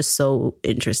challenges is just so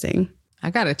interesting.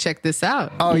 I gotta check this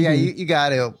out. Oh yeah, you got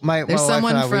to. My There's wife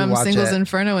someone and I, we from watch Singles it.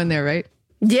 Inferno in there, right?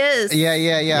 Yes. Yeah.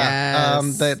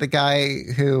 Yes. The guy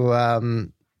who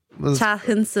was Cha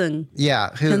Hyun-sung.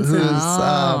 who's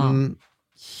Oh.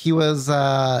 he was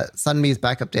Sunmi's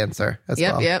backup dancer as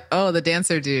well. Yep. Oh, the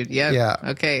dancer dude. Yep. Yeah.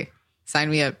 Okay.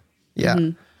 Sign me up. Yeah.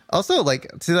 Also,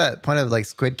 like to that point of like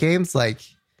Squid Games, like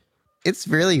it's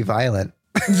really violent,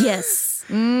 Yes.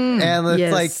 and it's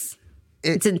Yes. like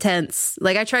It's intense.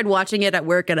 Like I tried watching it at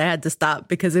work and I had to stop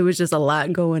because it was just a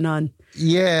lot going on.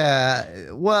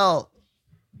 yeah. Well,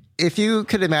 if you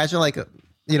could imagine like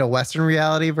Western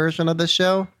reality version of this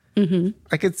show,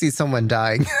 I could see someone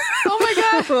dying. Oh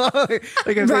my God.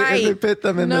 like if they put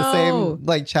them in the No. same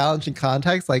like challenging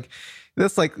context, like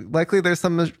this, like luckily there's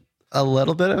a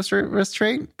little bit of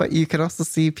restraint, but you can also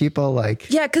see people like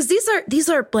Yeah, because these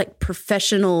are like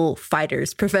professional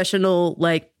fighters, professional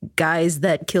like guys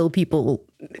that kill people.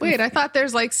 Wait, I thought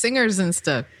there's like singers and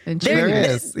stuff. And There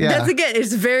cheerleaders. is, yeah. That's again,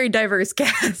 it's a very diverse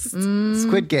cast.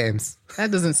 Squid Games.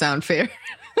 That doesn't sound fair.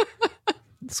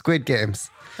 Squid Games.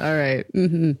 All right.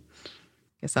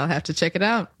 Guess I'll have to check it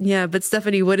out. Yeah, but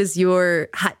Stephanie, what is your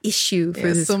hot issue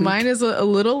for this So week? mine is a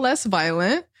little less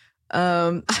violent.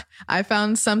 I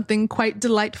found something quite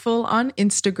delightful on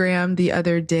Instagram the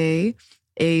other day.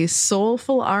 A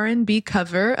soulful R&B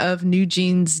cover of New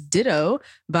Jeans Ditto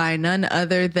by none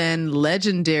other than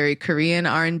legendary Korean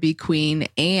R&B queen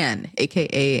Ann,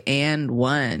 aka Ann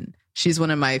One. She's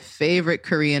one of my favorite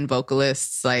Korean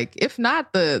vocalists, like if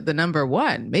not the number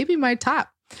one, maybe my top.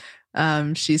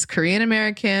 She's Korean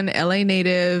American, LA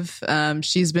native.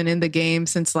 She's been in the game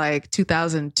since like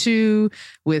 2002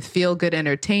 with Feel Good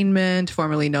Entertainment,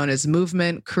 formerly known as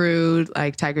Movement Crew,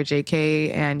 like Tiger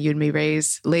JK and Yoonmi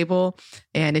Rae's label.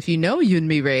 And if you know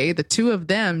Yoonmi Rae, the two of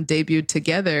them debuted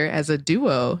together as a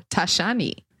duo,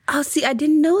 Tashani. Oh, see, I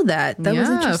didn't know that. That was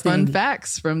interesting. Fun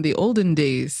facts from the olden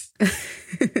days.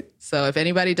 So if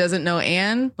anybody doesn't know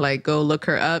Anne, like go look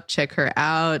her up, check her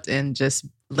out, and just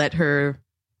let her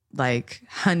like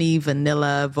honey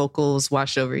vanilla vocals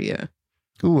wash over you.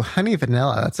 Ooh, honey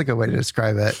vanilla. That's a good way to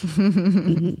describe it.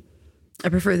 I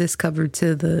prefer this cover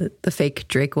to the fake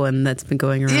Drake one that's been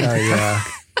going around. Oh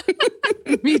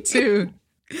yeah. Me too.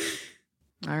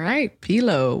 All right,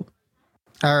 Pilo.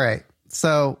 All right.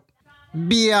 So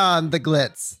beyond the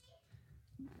glitz,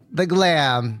 the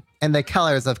glam, and the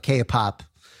colors of K-pop,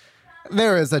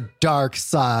 there is a dark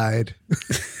side.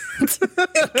 Wait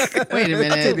a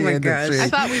minute. Oh my gosh. I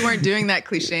thought we weren't doing that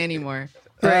cliche anymore.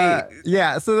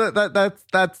 Yeah, so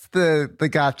that's the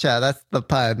gotcha. That's the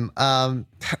pun.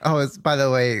 It's by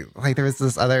the way, like there was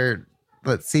this other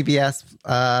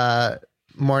CBS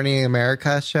Morning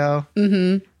America show.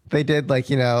 Mm-hmm. They did like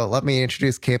let me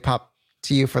introduce K-pop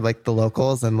to you for like the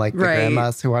locals and like the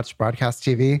grandmas who watch broadcast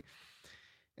TV,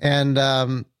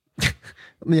 and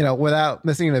without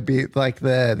missing a beat, like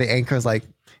the anchor's like,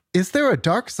 is there a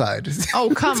dark side?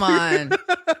 Oh, come on.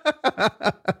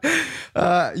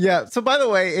 Yeah. So by the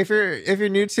way, if you're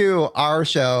new to our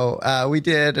show, we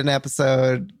did an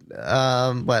episode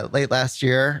late last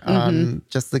year on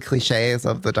just the cliches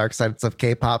of the dark sides of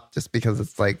K-pop, just because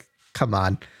it's like, come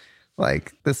on,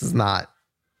 like this is not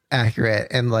accurate.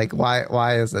 And like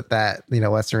why is it that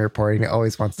Western reporting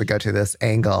always wants to go to this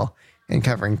angle in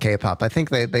covering K-pop? I think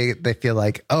they feel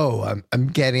like, oh, I'm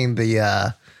getting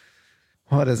the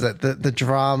what is it? The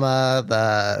drama,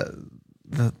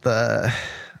 the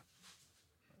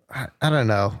I don't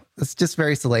know. It's just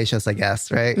very salacious, I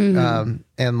guess, right?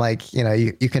 And like,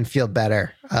 you can feel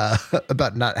better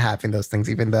about not having those things,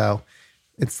 even though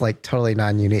it's like totally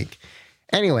non-unique.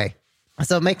 Anyway,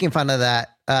 so making fun of that,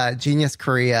 Genius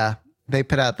Korea, they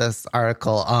put out this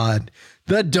article on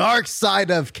the dark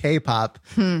side of K-pop.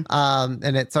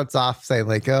 And it starts off saying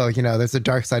like, oh, there's a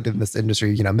dark side in this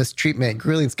industry, mistreatment,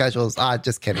 grueling schedules.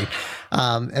 Just kidding.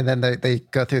 And then they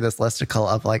go through this listicle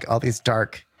of like all these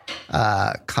dark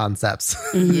concepts.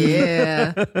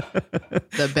 Yeah.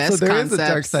 The best So there concepts. is a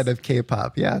dark side of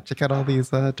K-pop. Yeah. Check out all these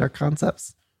dark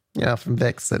concepts, from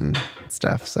VIX and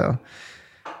stuff. So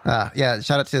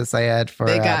shout out to Syed for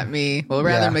They got me. Well,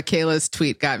 rather, Michaela's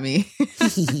tweet got me.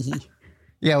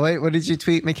 Yeah, what did you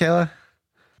tweet, Michaela?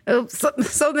 Oh,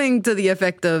 something to the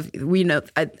effect of,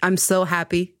 I'm so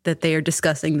happy that they are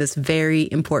discussing this very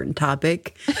important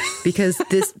topic because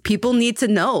this people need to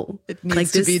know. It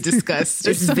needs to be discussed.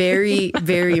 It's very,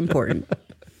 very important.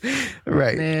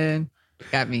 Right. Man,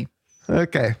 got me.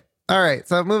 Okay. All right.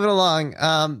 So moving along,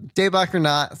 Daebak or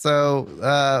not. So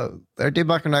our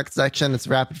Daebak or not section, it's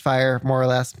rapid fire, more or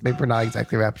less. Maybe we're not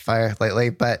exactly rapid fire lately,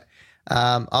 but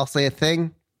I'll say a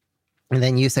thing And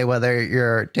then you say whether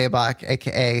you're Daybach,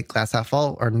 aka glass half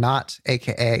full, or not,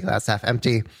 aka glass half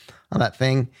empty, on that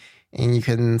thing. And you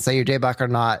can say you're Daybach or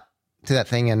not to that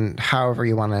thing, and however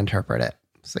you want to interpret it.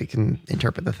 So you can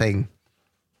interpret the thing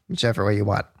whichever way you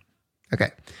want.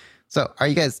 Okay. So are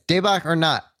you guys Daybach or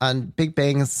not on Big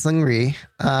Bang Seungri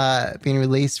being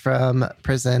released from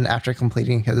prison after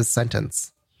completing his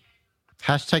sentence?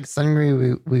 Hashtag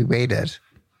Seungri, we waited.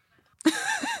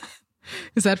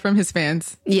 Is that from his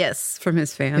fans? Yes, from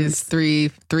his fans. His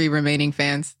three remaining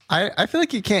fans. I feel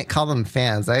like you can't call them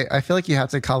fans. I feel like you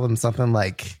have to call them something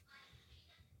like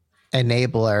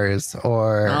enablers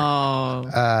or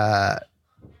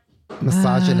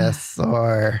misogynists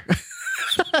or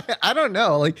I don't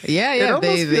know. Like Yeah. it They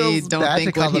almost feels don't bad to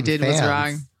think call what he them did was fans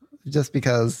wrong. just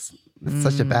because it's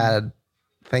such a bad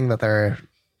thing that they're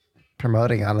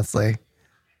promoting, honestly.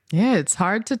 Yeah, it's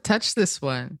hard to touch this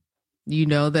one. You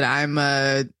know that I'm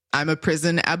a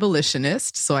prison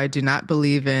abolitionist, so I do not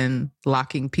believe in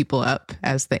locking people up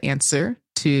as the answer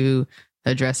to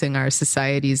addressing our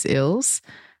society's ills.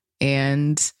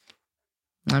 And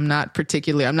I'm not going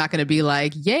to be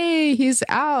like, yay, he's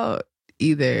out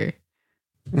either.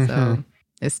 So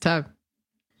it's tough.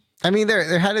 I mean,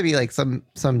 there had to be like some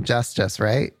justice,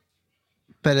 right?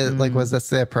 But it, like, was this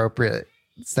the appropriate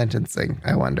sentencing?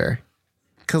 I wonder.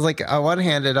 Because like on one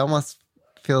hand, it almost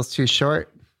feels too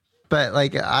short, but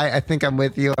like I think I'm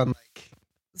with you on like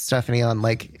Stephanie on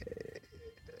like,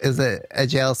 is it a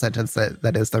jail sentence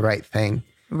that is the right thing?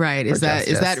 Right. Is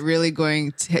that really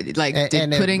going to like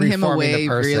did putting him away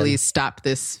really stop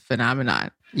this phenomenon?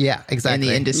 Yeah, exactly.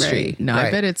 In the industry. Right. No, I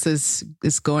bet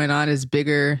it's going on is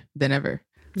bigger than ever.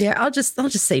 Yeah, I'll just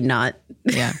say not.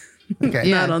 Yeah. Okay.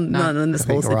 Yeah, not on this I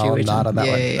think whole we're all situation. not on that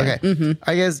one. Yeah. Okay.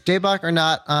 Are you guys Daybach or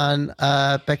not on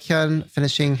Baekhyun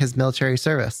finishing his military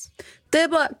service?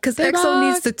 Daebak, because EXO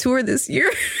needs to tour this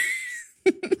year.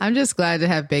 I'm just glad to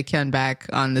have Baekhyun back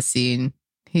on the scene.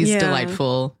 He's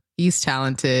delightful. He's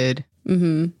talented.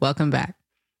 Welcome back.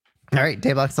 All right,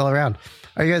 Daybach's all around.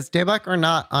 Are you guys Daybach or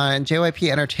not on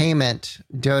JYP Entertainment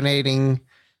donating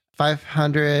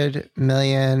 500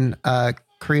 million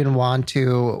Korean won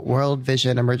to World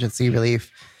Vision emergency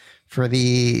relief for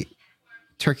the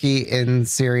Turkey and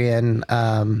Syrian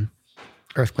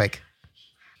earthquake?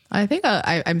 I think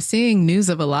I'm seeing news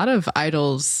of a lot of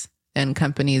idols and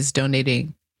companies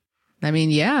donating. I mean,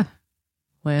 yeah,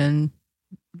 when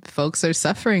folks are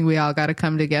suffering, we all got to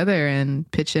come together and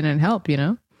pitch in and help, you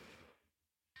know?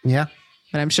 Yeah.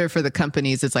 But I'm sure for the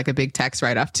companies, it's like a big tax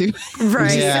write-off too.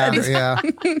 Right. Yeah.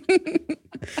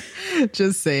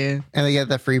 Just saying. And they get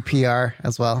the free PR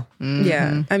as well.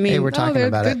 Yeah. I mean, Hey, we're talking they're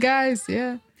about good it. guys.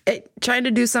 Yeah. trying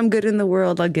to do some good in the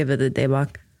world, I'll give it a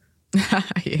Daebak.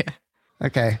 Yeah.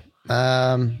 Okay.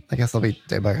 I guess I'll be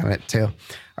Daebak on it too.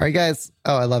 Are you guys?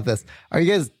 Oh, I love this. Are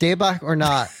you guys Daebak or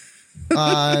not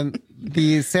on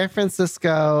the San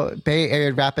Francisco Bay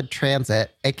Area Rapid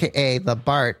Transit, aka the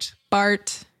BART,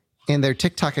 in their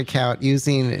TikTok account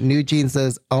using New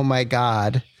Jeans' "Oh My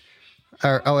God"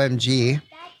 or OMG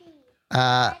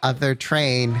of their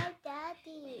train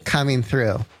coming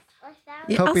through?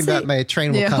 Hoping that my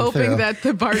train will come through. Hoping that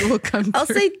the BART will come through. I'll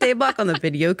say Daebak on the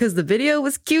video because the video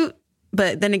was cute,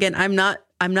 but then again, I'm not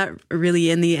really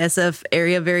in the SF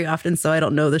area very often, so I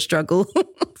don't know the struggle.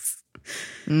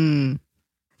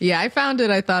 Yeah, I found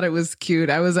it. I thought it was cute.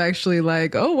 I was actually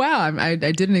like, oh, wow. I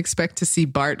didn't expect to see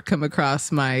BART come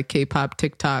across my K-pop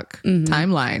TikTok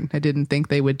timeline. I didn't think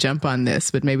they would jump on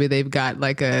this, but maybe they've got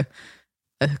like a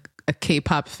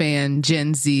K-pop fan,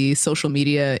 Gen Z social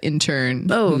media intern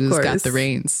who's got the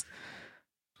reins.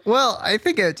 Well, I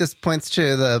think it just points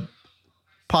to the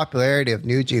popularity of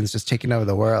New Jeans just taking over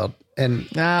the world. And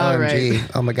OMG,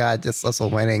 right. Oh my God, just also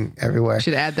winning everywhere.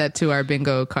 Should add that to our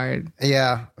bingo card.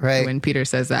 Yeah, right. When Peter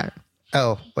says that.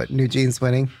 Oh, what, New Jeans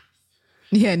winning?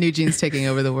 Yeah, New Jeans taking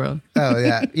over the world. Oh,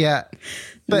 yeah, yeah.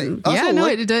 But also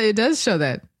it does show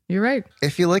that. You're right.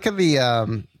 If you look at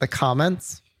the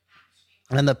comments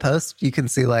and the post, you can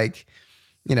see like,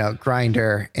 you know,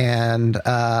 Grindr and who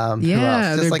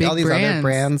else? Just like all these other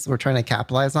brands were trying to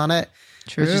capitalize on it.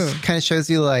 True. Which just kind of shows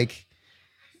you like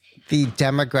the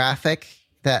demographic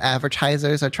that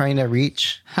advertisers are trying to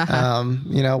reach,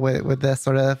 you know, with this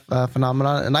sort of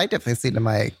phenomenon. And I definitely see it in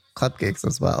my club gigs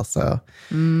as well. So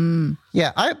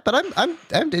yeah, I'm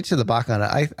into the Bach on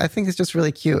it. I think it's just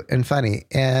really cute and funny,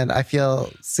 and I feel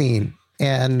seen.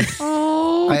 And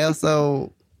I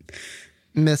also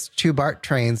missed 2 BART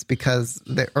trains because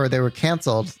they were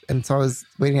canceled, and so I was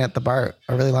waiting at the BART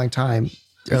a really long time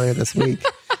earlier this week.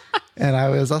 And I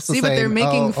was also saying, but they're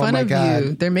making fun of God,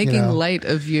 you. They're making light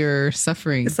of your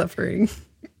suffering. Suffering.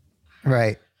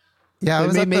 Right. Yeah, I But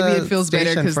was at maybe the it feels better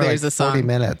station 'cause for there's like a song. 40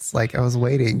 minutes. Like I was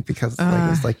waiting because like, it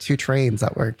was like 2 trains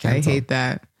that were I canceled. hate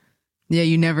that. Yeah,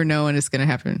 you never know when it's going to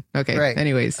happen. Okay. Right.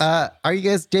 Anyways. Are you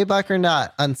guys Daebak or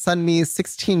not on Sunmi's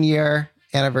 16-year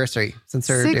anniversary since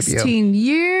her debut? 16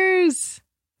 years.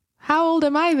 How old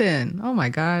am I then? Oh my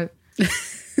God.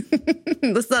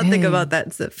 Let's not think about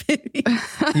that, Stephanie.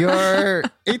 You're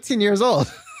 18 years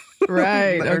old.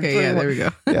 Right. Or Okay. Yeah, 21. there we go.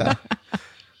 Yeah.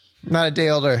 Not a day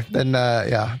older than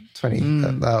 20.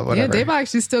 Yeah, Whatever. Daebak,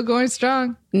 she's still going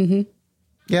strong.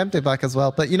 Yeah, I'm Daebak as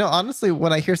well. But honestly,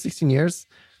 when I hear 16 years,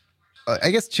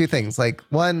 I guess 2 things. Like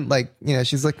one, like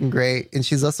she's looking great, and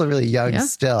she's also really young Yeah.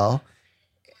 still.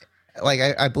 Like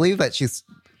I believe that she's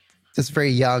just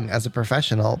very young as a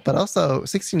professional, but also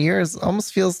 16 years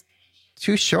almost feels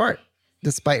too short,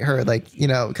 despite her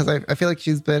because I feel like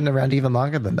she's been around even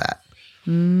longer than that,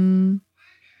 and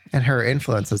her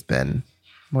influence has been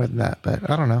more than that. But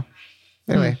I don't know.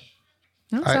 Anyway,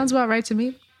 That sounds about right to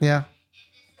me. yeah,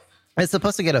 I was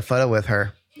supposed to get a photo with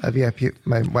her. A VIP,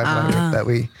 my wife and I, that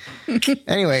we.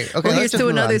 Anyway, okay. Well, let's here's just to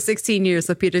move another on. 16 years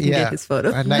so Peter can get his photo.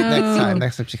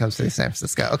 Next time she comes to San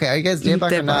Francisco. Okay, are you guys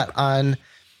Daebak or not on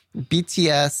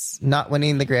BTS not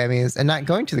winning the Grammys and not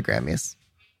going to the Grammys?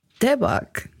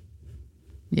 Daebak.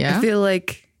 Yeah. I feel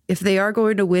like if they are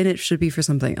going to win, it should be for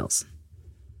something else.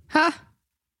 Huh.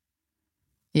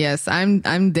 Yes, I'm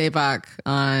Daebak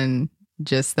on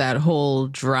just that whole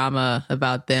drama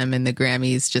about them and the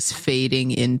Grammys just fading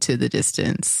into the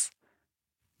distance.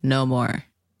 No more.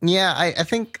 Yeah, I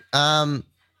think I'm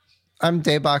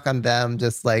Daebak on them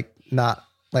just like not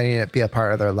letting it be a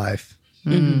part of their life.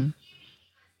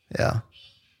 Yeah,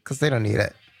 because they don't need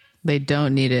it. They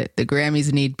don't need it. The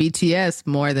Grammys need BTS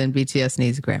more than BTS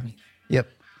needs Grammys. Yep.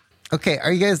 Okay,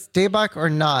 are you guys Daebak or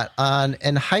not on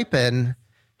Enhypen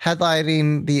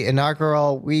headlining the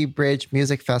inaugural We Bridge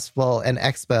Music Festival and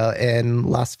Expo in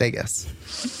Las Vegas?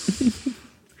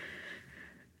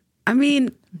 I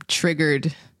mean,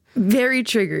 Triggered. very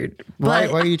triggered. Why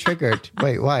But are you triggered?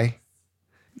 Wait, why?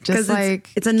 Just like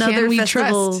it's another can we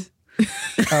festival. trust?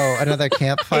 Oh, another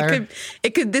campfire?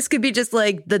 This could be just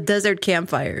like the desert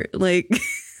campfire. Like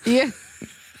Yeah.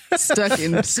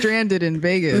 Stranded in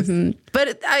Vegas.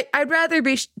 but I'd rather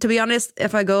be, to be honest,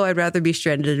 if I go, I'd rather be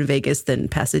stranded in Vegas than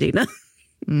Pasadena.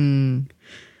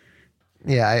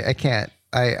 Yeah, I can't.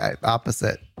 I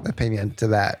opposite opinion to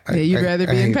that. Yeah, you'd rather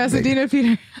be in hate Pasadena,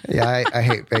 Peter. Yeah, I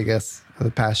hate Vegas with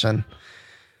a passion.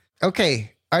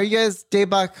 Okay, are you guys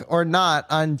Daebak or not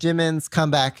on Jimin's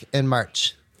comeback in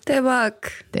March?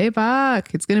 Daebak.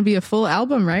 Daebak. It's going to be a full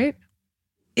album, right?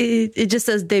 It just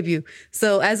says debut.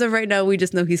 So as of right now, we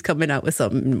just know he's coming out with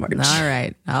something in March. All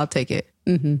right. I'll take it.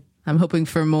 I'm hoping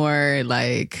for more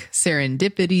like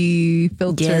serendipity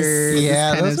filters.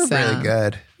 Yeah, kind those of are really sound.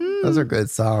 good. Those are good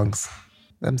songs.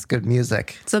 That's good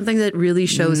music. Something that really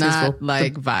shows Not his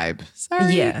like vibe.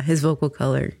 Sorry. yeah, his vocal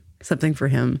color. Something for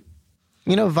him.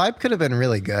 Vibe could have been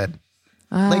really good.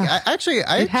 Like I actually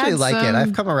had like it. some-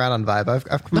 I've come around on Vibe.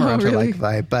 I've come around to really?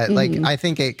 like Vibe, but like I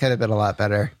think it could have been a lot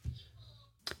better.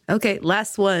 Okay,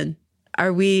 last one.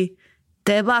 Are we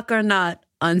Daebak or not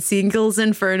on Singles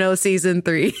Inferno season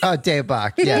 3? Oh,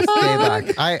 Daebak. Yes,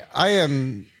 Daebak. I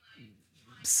am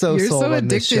so You're sold so on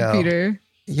this addicted, show. Peter.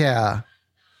 Yeah.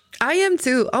 I am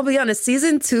too. I'll be honest.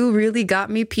 Season 2 really got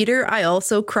me, Peter. I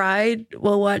also cried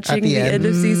while watching the end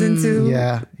of season 2.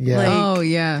 Yeah. Yeah. Like- Oh,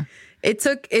 yeah. It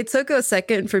took a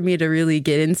second for me to really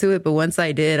get into it, but once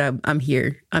I did, I'm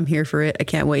here. I'm here for it. I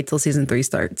can't wait till season 3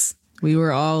 starts. We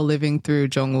were all living through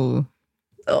Jongwoo.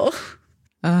 Oh,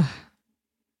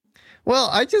 Well,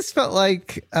 I just felt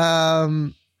like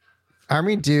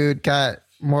Army Dude got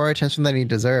more attention than he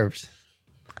deserved.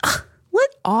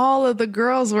 All of the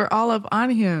girls were all up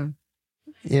on him.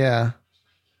 Yeah.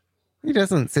 He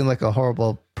doesn't seem like a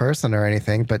horrible person or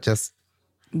anything, but just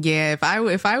Yeah, if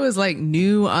I was like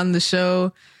new on the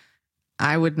show,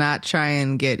 I would not try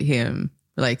and get him.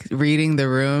 Like reading the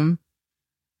room,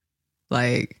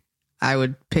 like I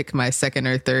would pick my second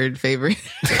or third favorite,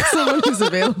 someone who's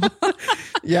available.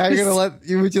 yeah,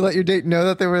 would you let your date know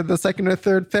that they were the second or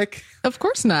third pick? Of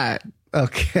course not.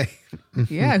 Okay.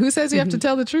 Yeah, who says you have to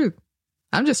tell the truth?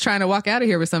 I'm just trying to walk out of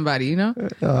here with somebody, you know?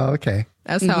 Oh, okay.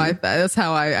 That's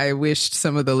how I wished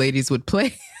some of the ladies would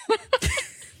play.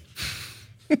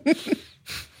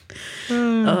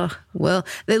 well,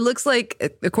 it looks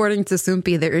like, according to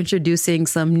Soompi, they're introducing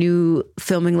some new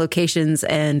filming locations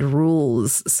and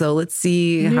rules. So let's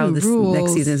see how New this rules.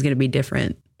 next season is going to be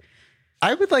different.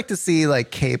 I would like to see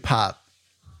like K-pop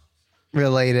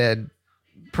related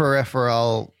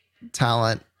peripheral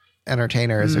talent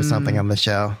entertainers or something on the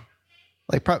show.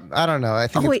 Like, I don't know. I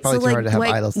think it's probably too hard to have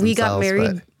idols we themselves. got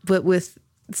married. But but with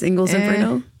Singles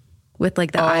Inferno, with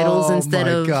like the idols instead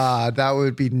of. Oh my god, that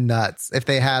would be nuts if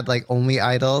they had like only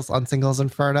idols on Singles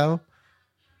Inferno.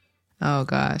 Oh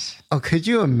gosh. Oh, could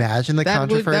you imagine the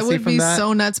controversy that would from be that?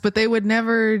 so nuts, but they would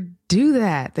never do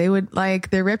that. They would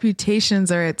like their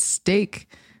reputations are at stake.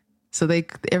 So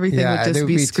everything would just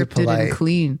be scripted and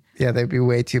clean. Yeah, they'd be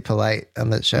way too polite on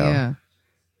that show. Yeah.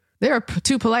 They're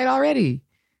too polite already.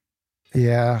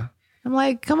 Yeah. I'm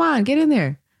like, come on, get in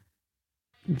there.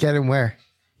 Get in where?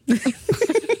 Get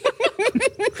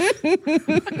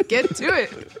to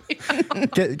it.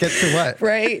 Get to what?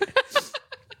 Right.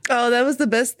 Oh, that was the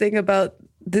best thing about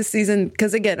this season.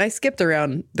 Because again, I skipped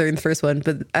around during the first one,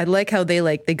 but I like how they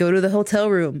go to the hotel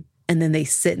room and then they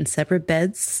sit in separate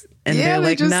beds. And yeah, they're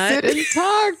like, they just not sit and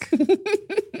talk.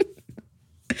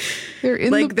 They're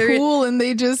in the pool and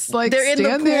they just like they're stand in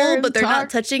the pool, there but they're not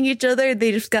touching each other.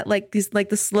 They just got like these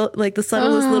the subtlest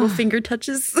little finger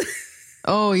touches.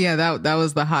 Oh yeah, that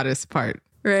was the hottest part.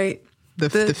 Right. The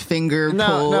finger pull.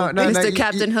 No, Mr.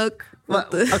 Captain Hook.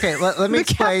 Okay, let me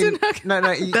explain. No,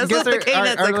 that's what the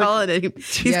K-Nets are calling him.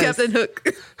 He's Captain Hook.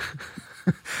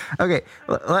 Okay,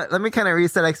 let me kind of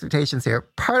reset expectations here.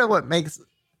 Part of what makes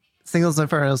Singles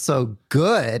Inferno so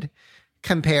good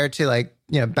compared to like,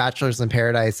 Bachelors in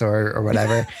Paradise or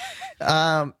whatever,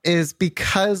 is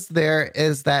because there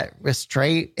is that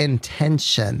restraint and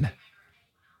tension.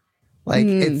 Like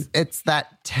it's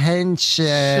that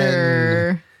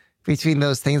tension between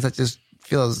those things that just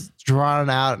feels drawn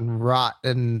out and wrought,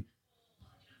 and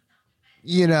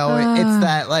it's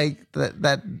that like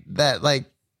that like.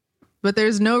 But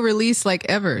there's no release like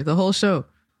ever the whole show.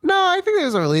 No, I think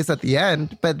there's a release at the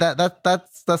end, but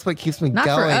that's what keeps me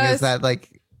going. Is that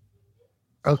like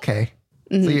okay?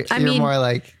 So you're more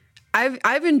like.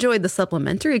 I've enjoyed the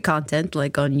supplementary content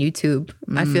like on YouTube.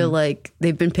 I feel like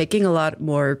they've been picking a lot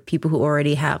more people who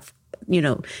already have,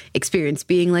 experience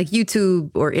being like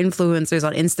YouTube or influencers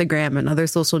on Instagram and other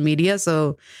social media.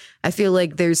 So I feel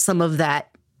like there's some of that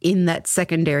in that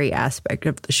secondary aspect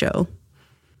of the show.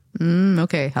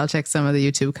 Okay, I'll check some of the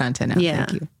YouTube content out. Yeah.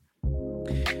 Thank you.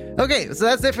 Okay, so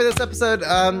that's it for this episode.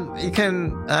 You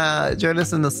can join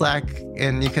us in the Slack,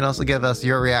 and you can also give us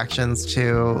your reactions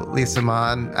to Lisa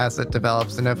Mon as it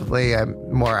develops. Inevitably,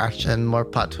 more action, more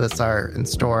plot twists are in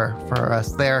store for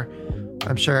us there,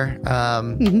 I'm sure.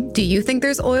 Do you think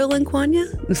there's oil in Kwanya?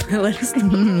 Let us know.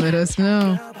 Let us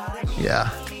know. Yeah.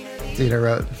 Dina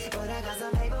wrote,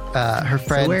 her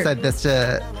friend said this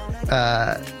to,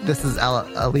 this is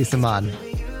Lisa Mon.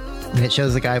 And it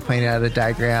shows a guy pointing out a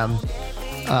diagram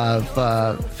of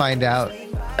find out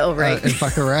and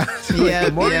fuck around. Yeah,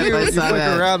 the more you fuck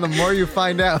around, the more you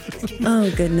find out. Oh,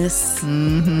 goodness.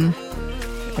 Mm-hmm.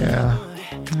 Yeah.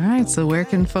 All right, so where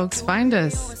can folks find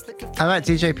us? I'm at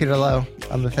DJ Peter Lowe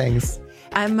on the things.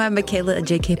 I'm Michaela at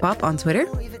JKPop on Twitter.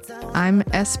 I'm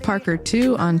S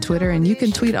Parker2 on Twitter, and you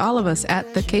can tweet all of us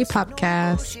at the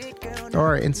K-Popcast.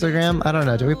 Or Instagram. I don't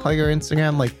know. Do we plug our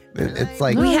Instagram? Like, it's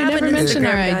like... We haven't mentioned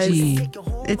our IG.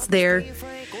 It's there.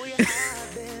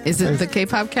 Is it the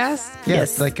K-Popcast?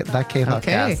 Yes, like that K-Popcast.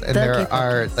 Okay. And there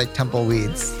are like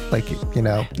tumbleweeds, like,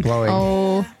 blowing.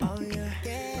 Oh.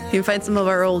 You can find some of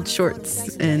our old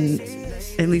shorts and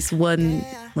at least one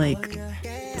like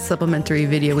supplementary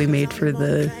video we made for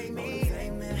the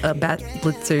Bat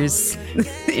Blitzers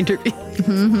interview.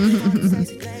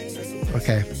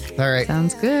 Okay. All right.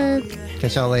 Sounds good.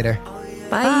 Catch y'all later.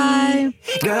 Bye.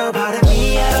 Girl, part of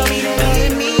me, I don't need it.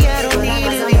 I don't need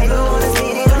it. You wanna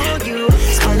see it on you.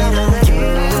 Spend it on you.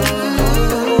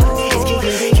 It's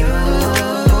giving you.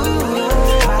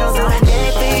 Bottles on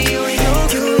deck for you and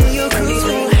your crew.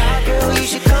 Girl, you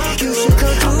should come through.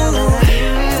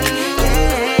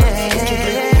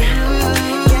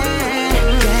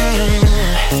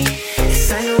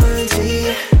 Sign a warranty.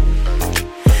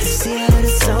 See that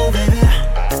it's so, baby.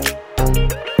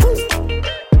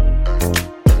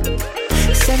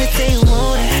 Everything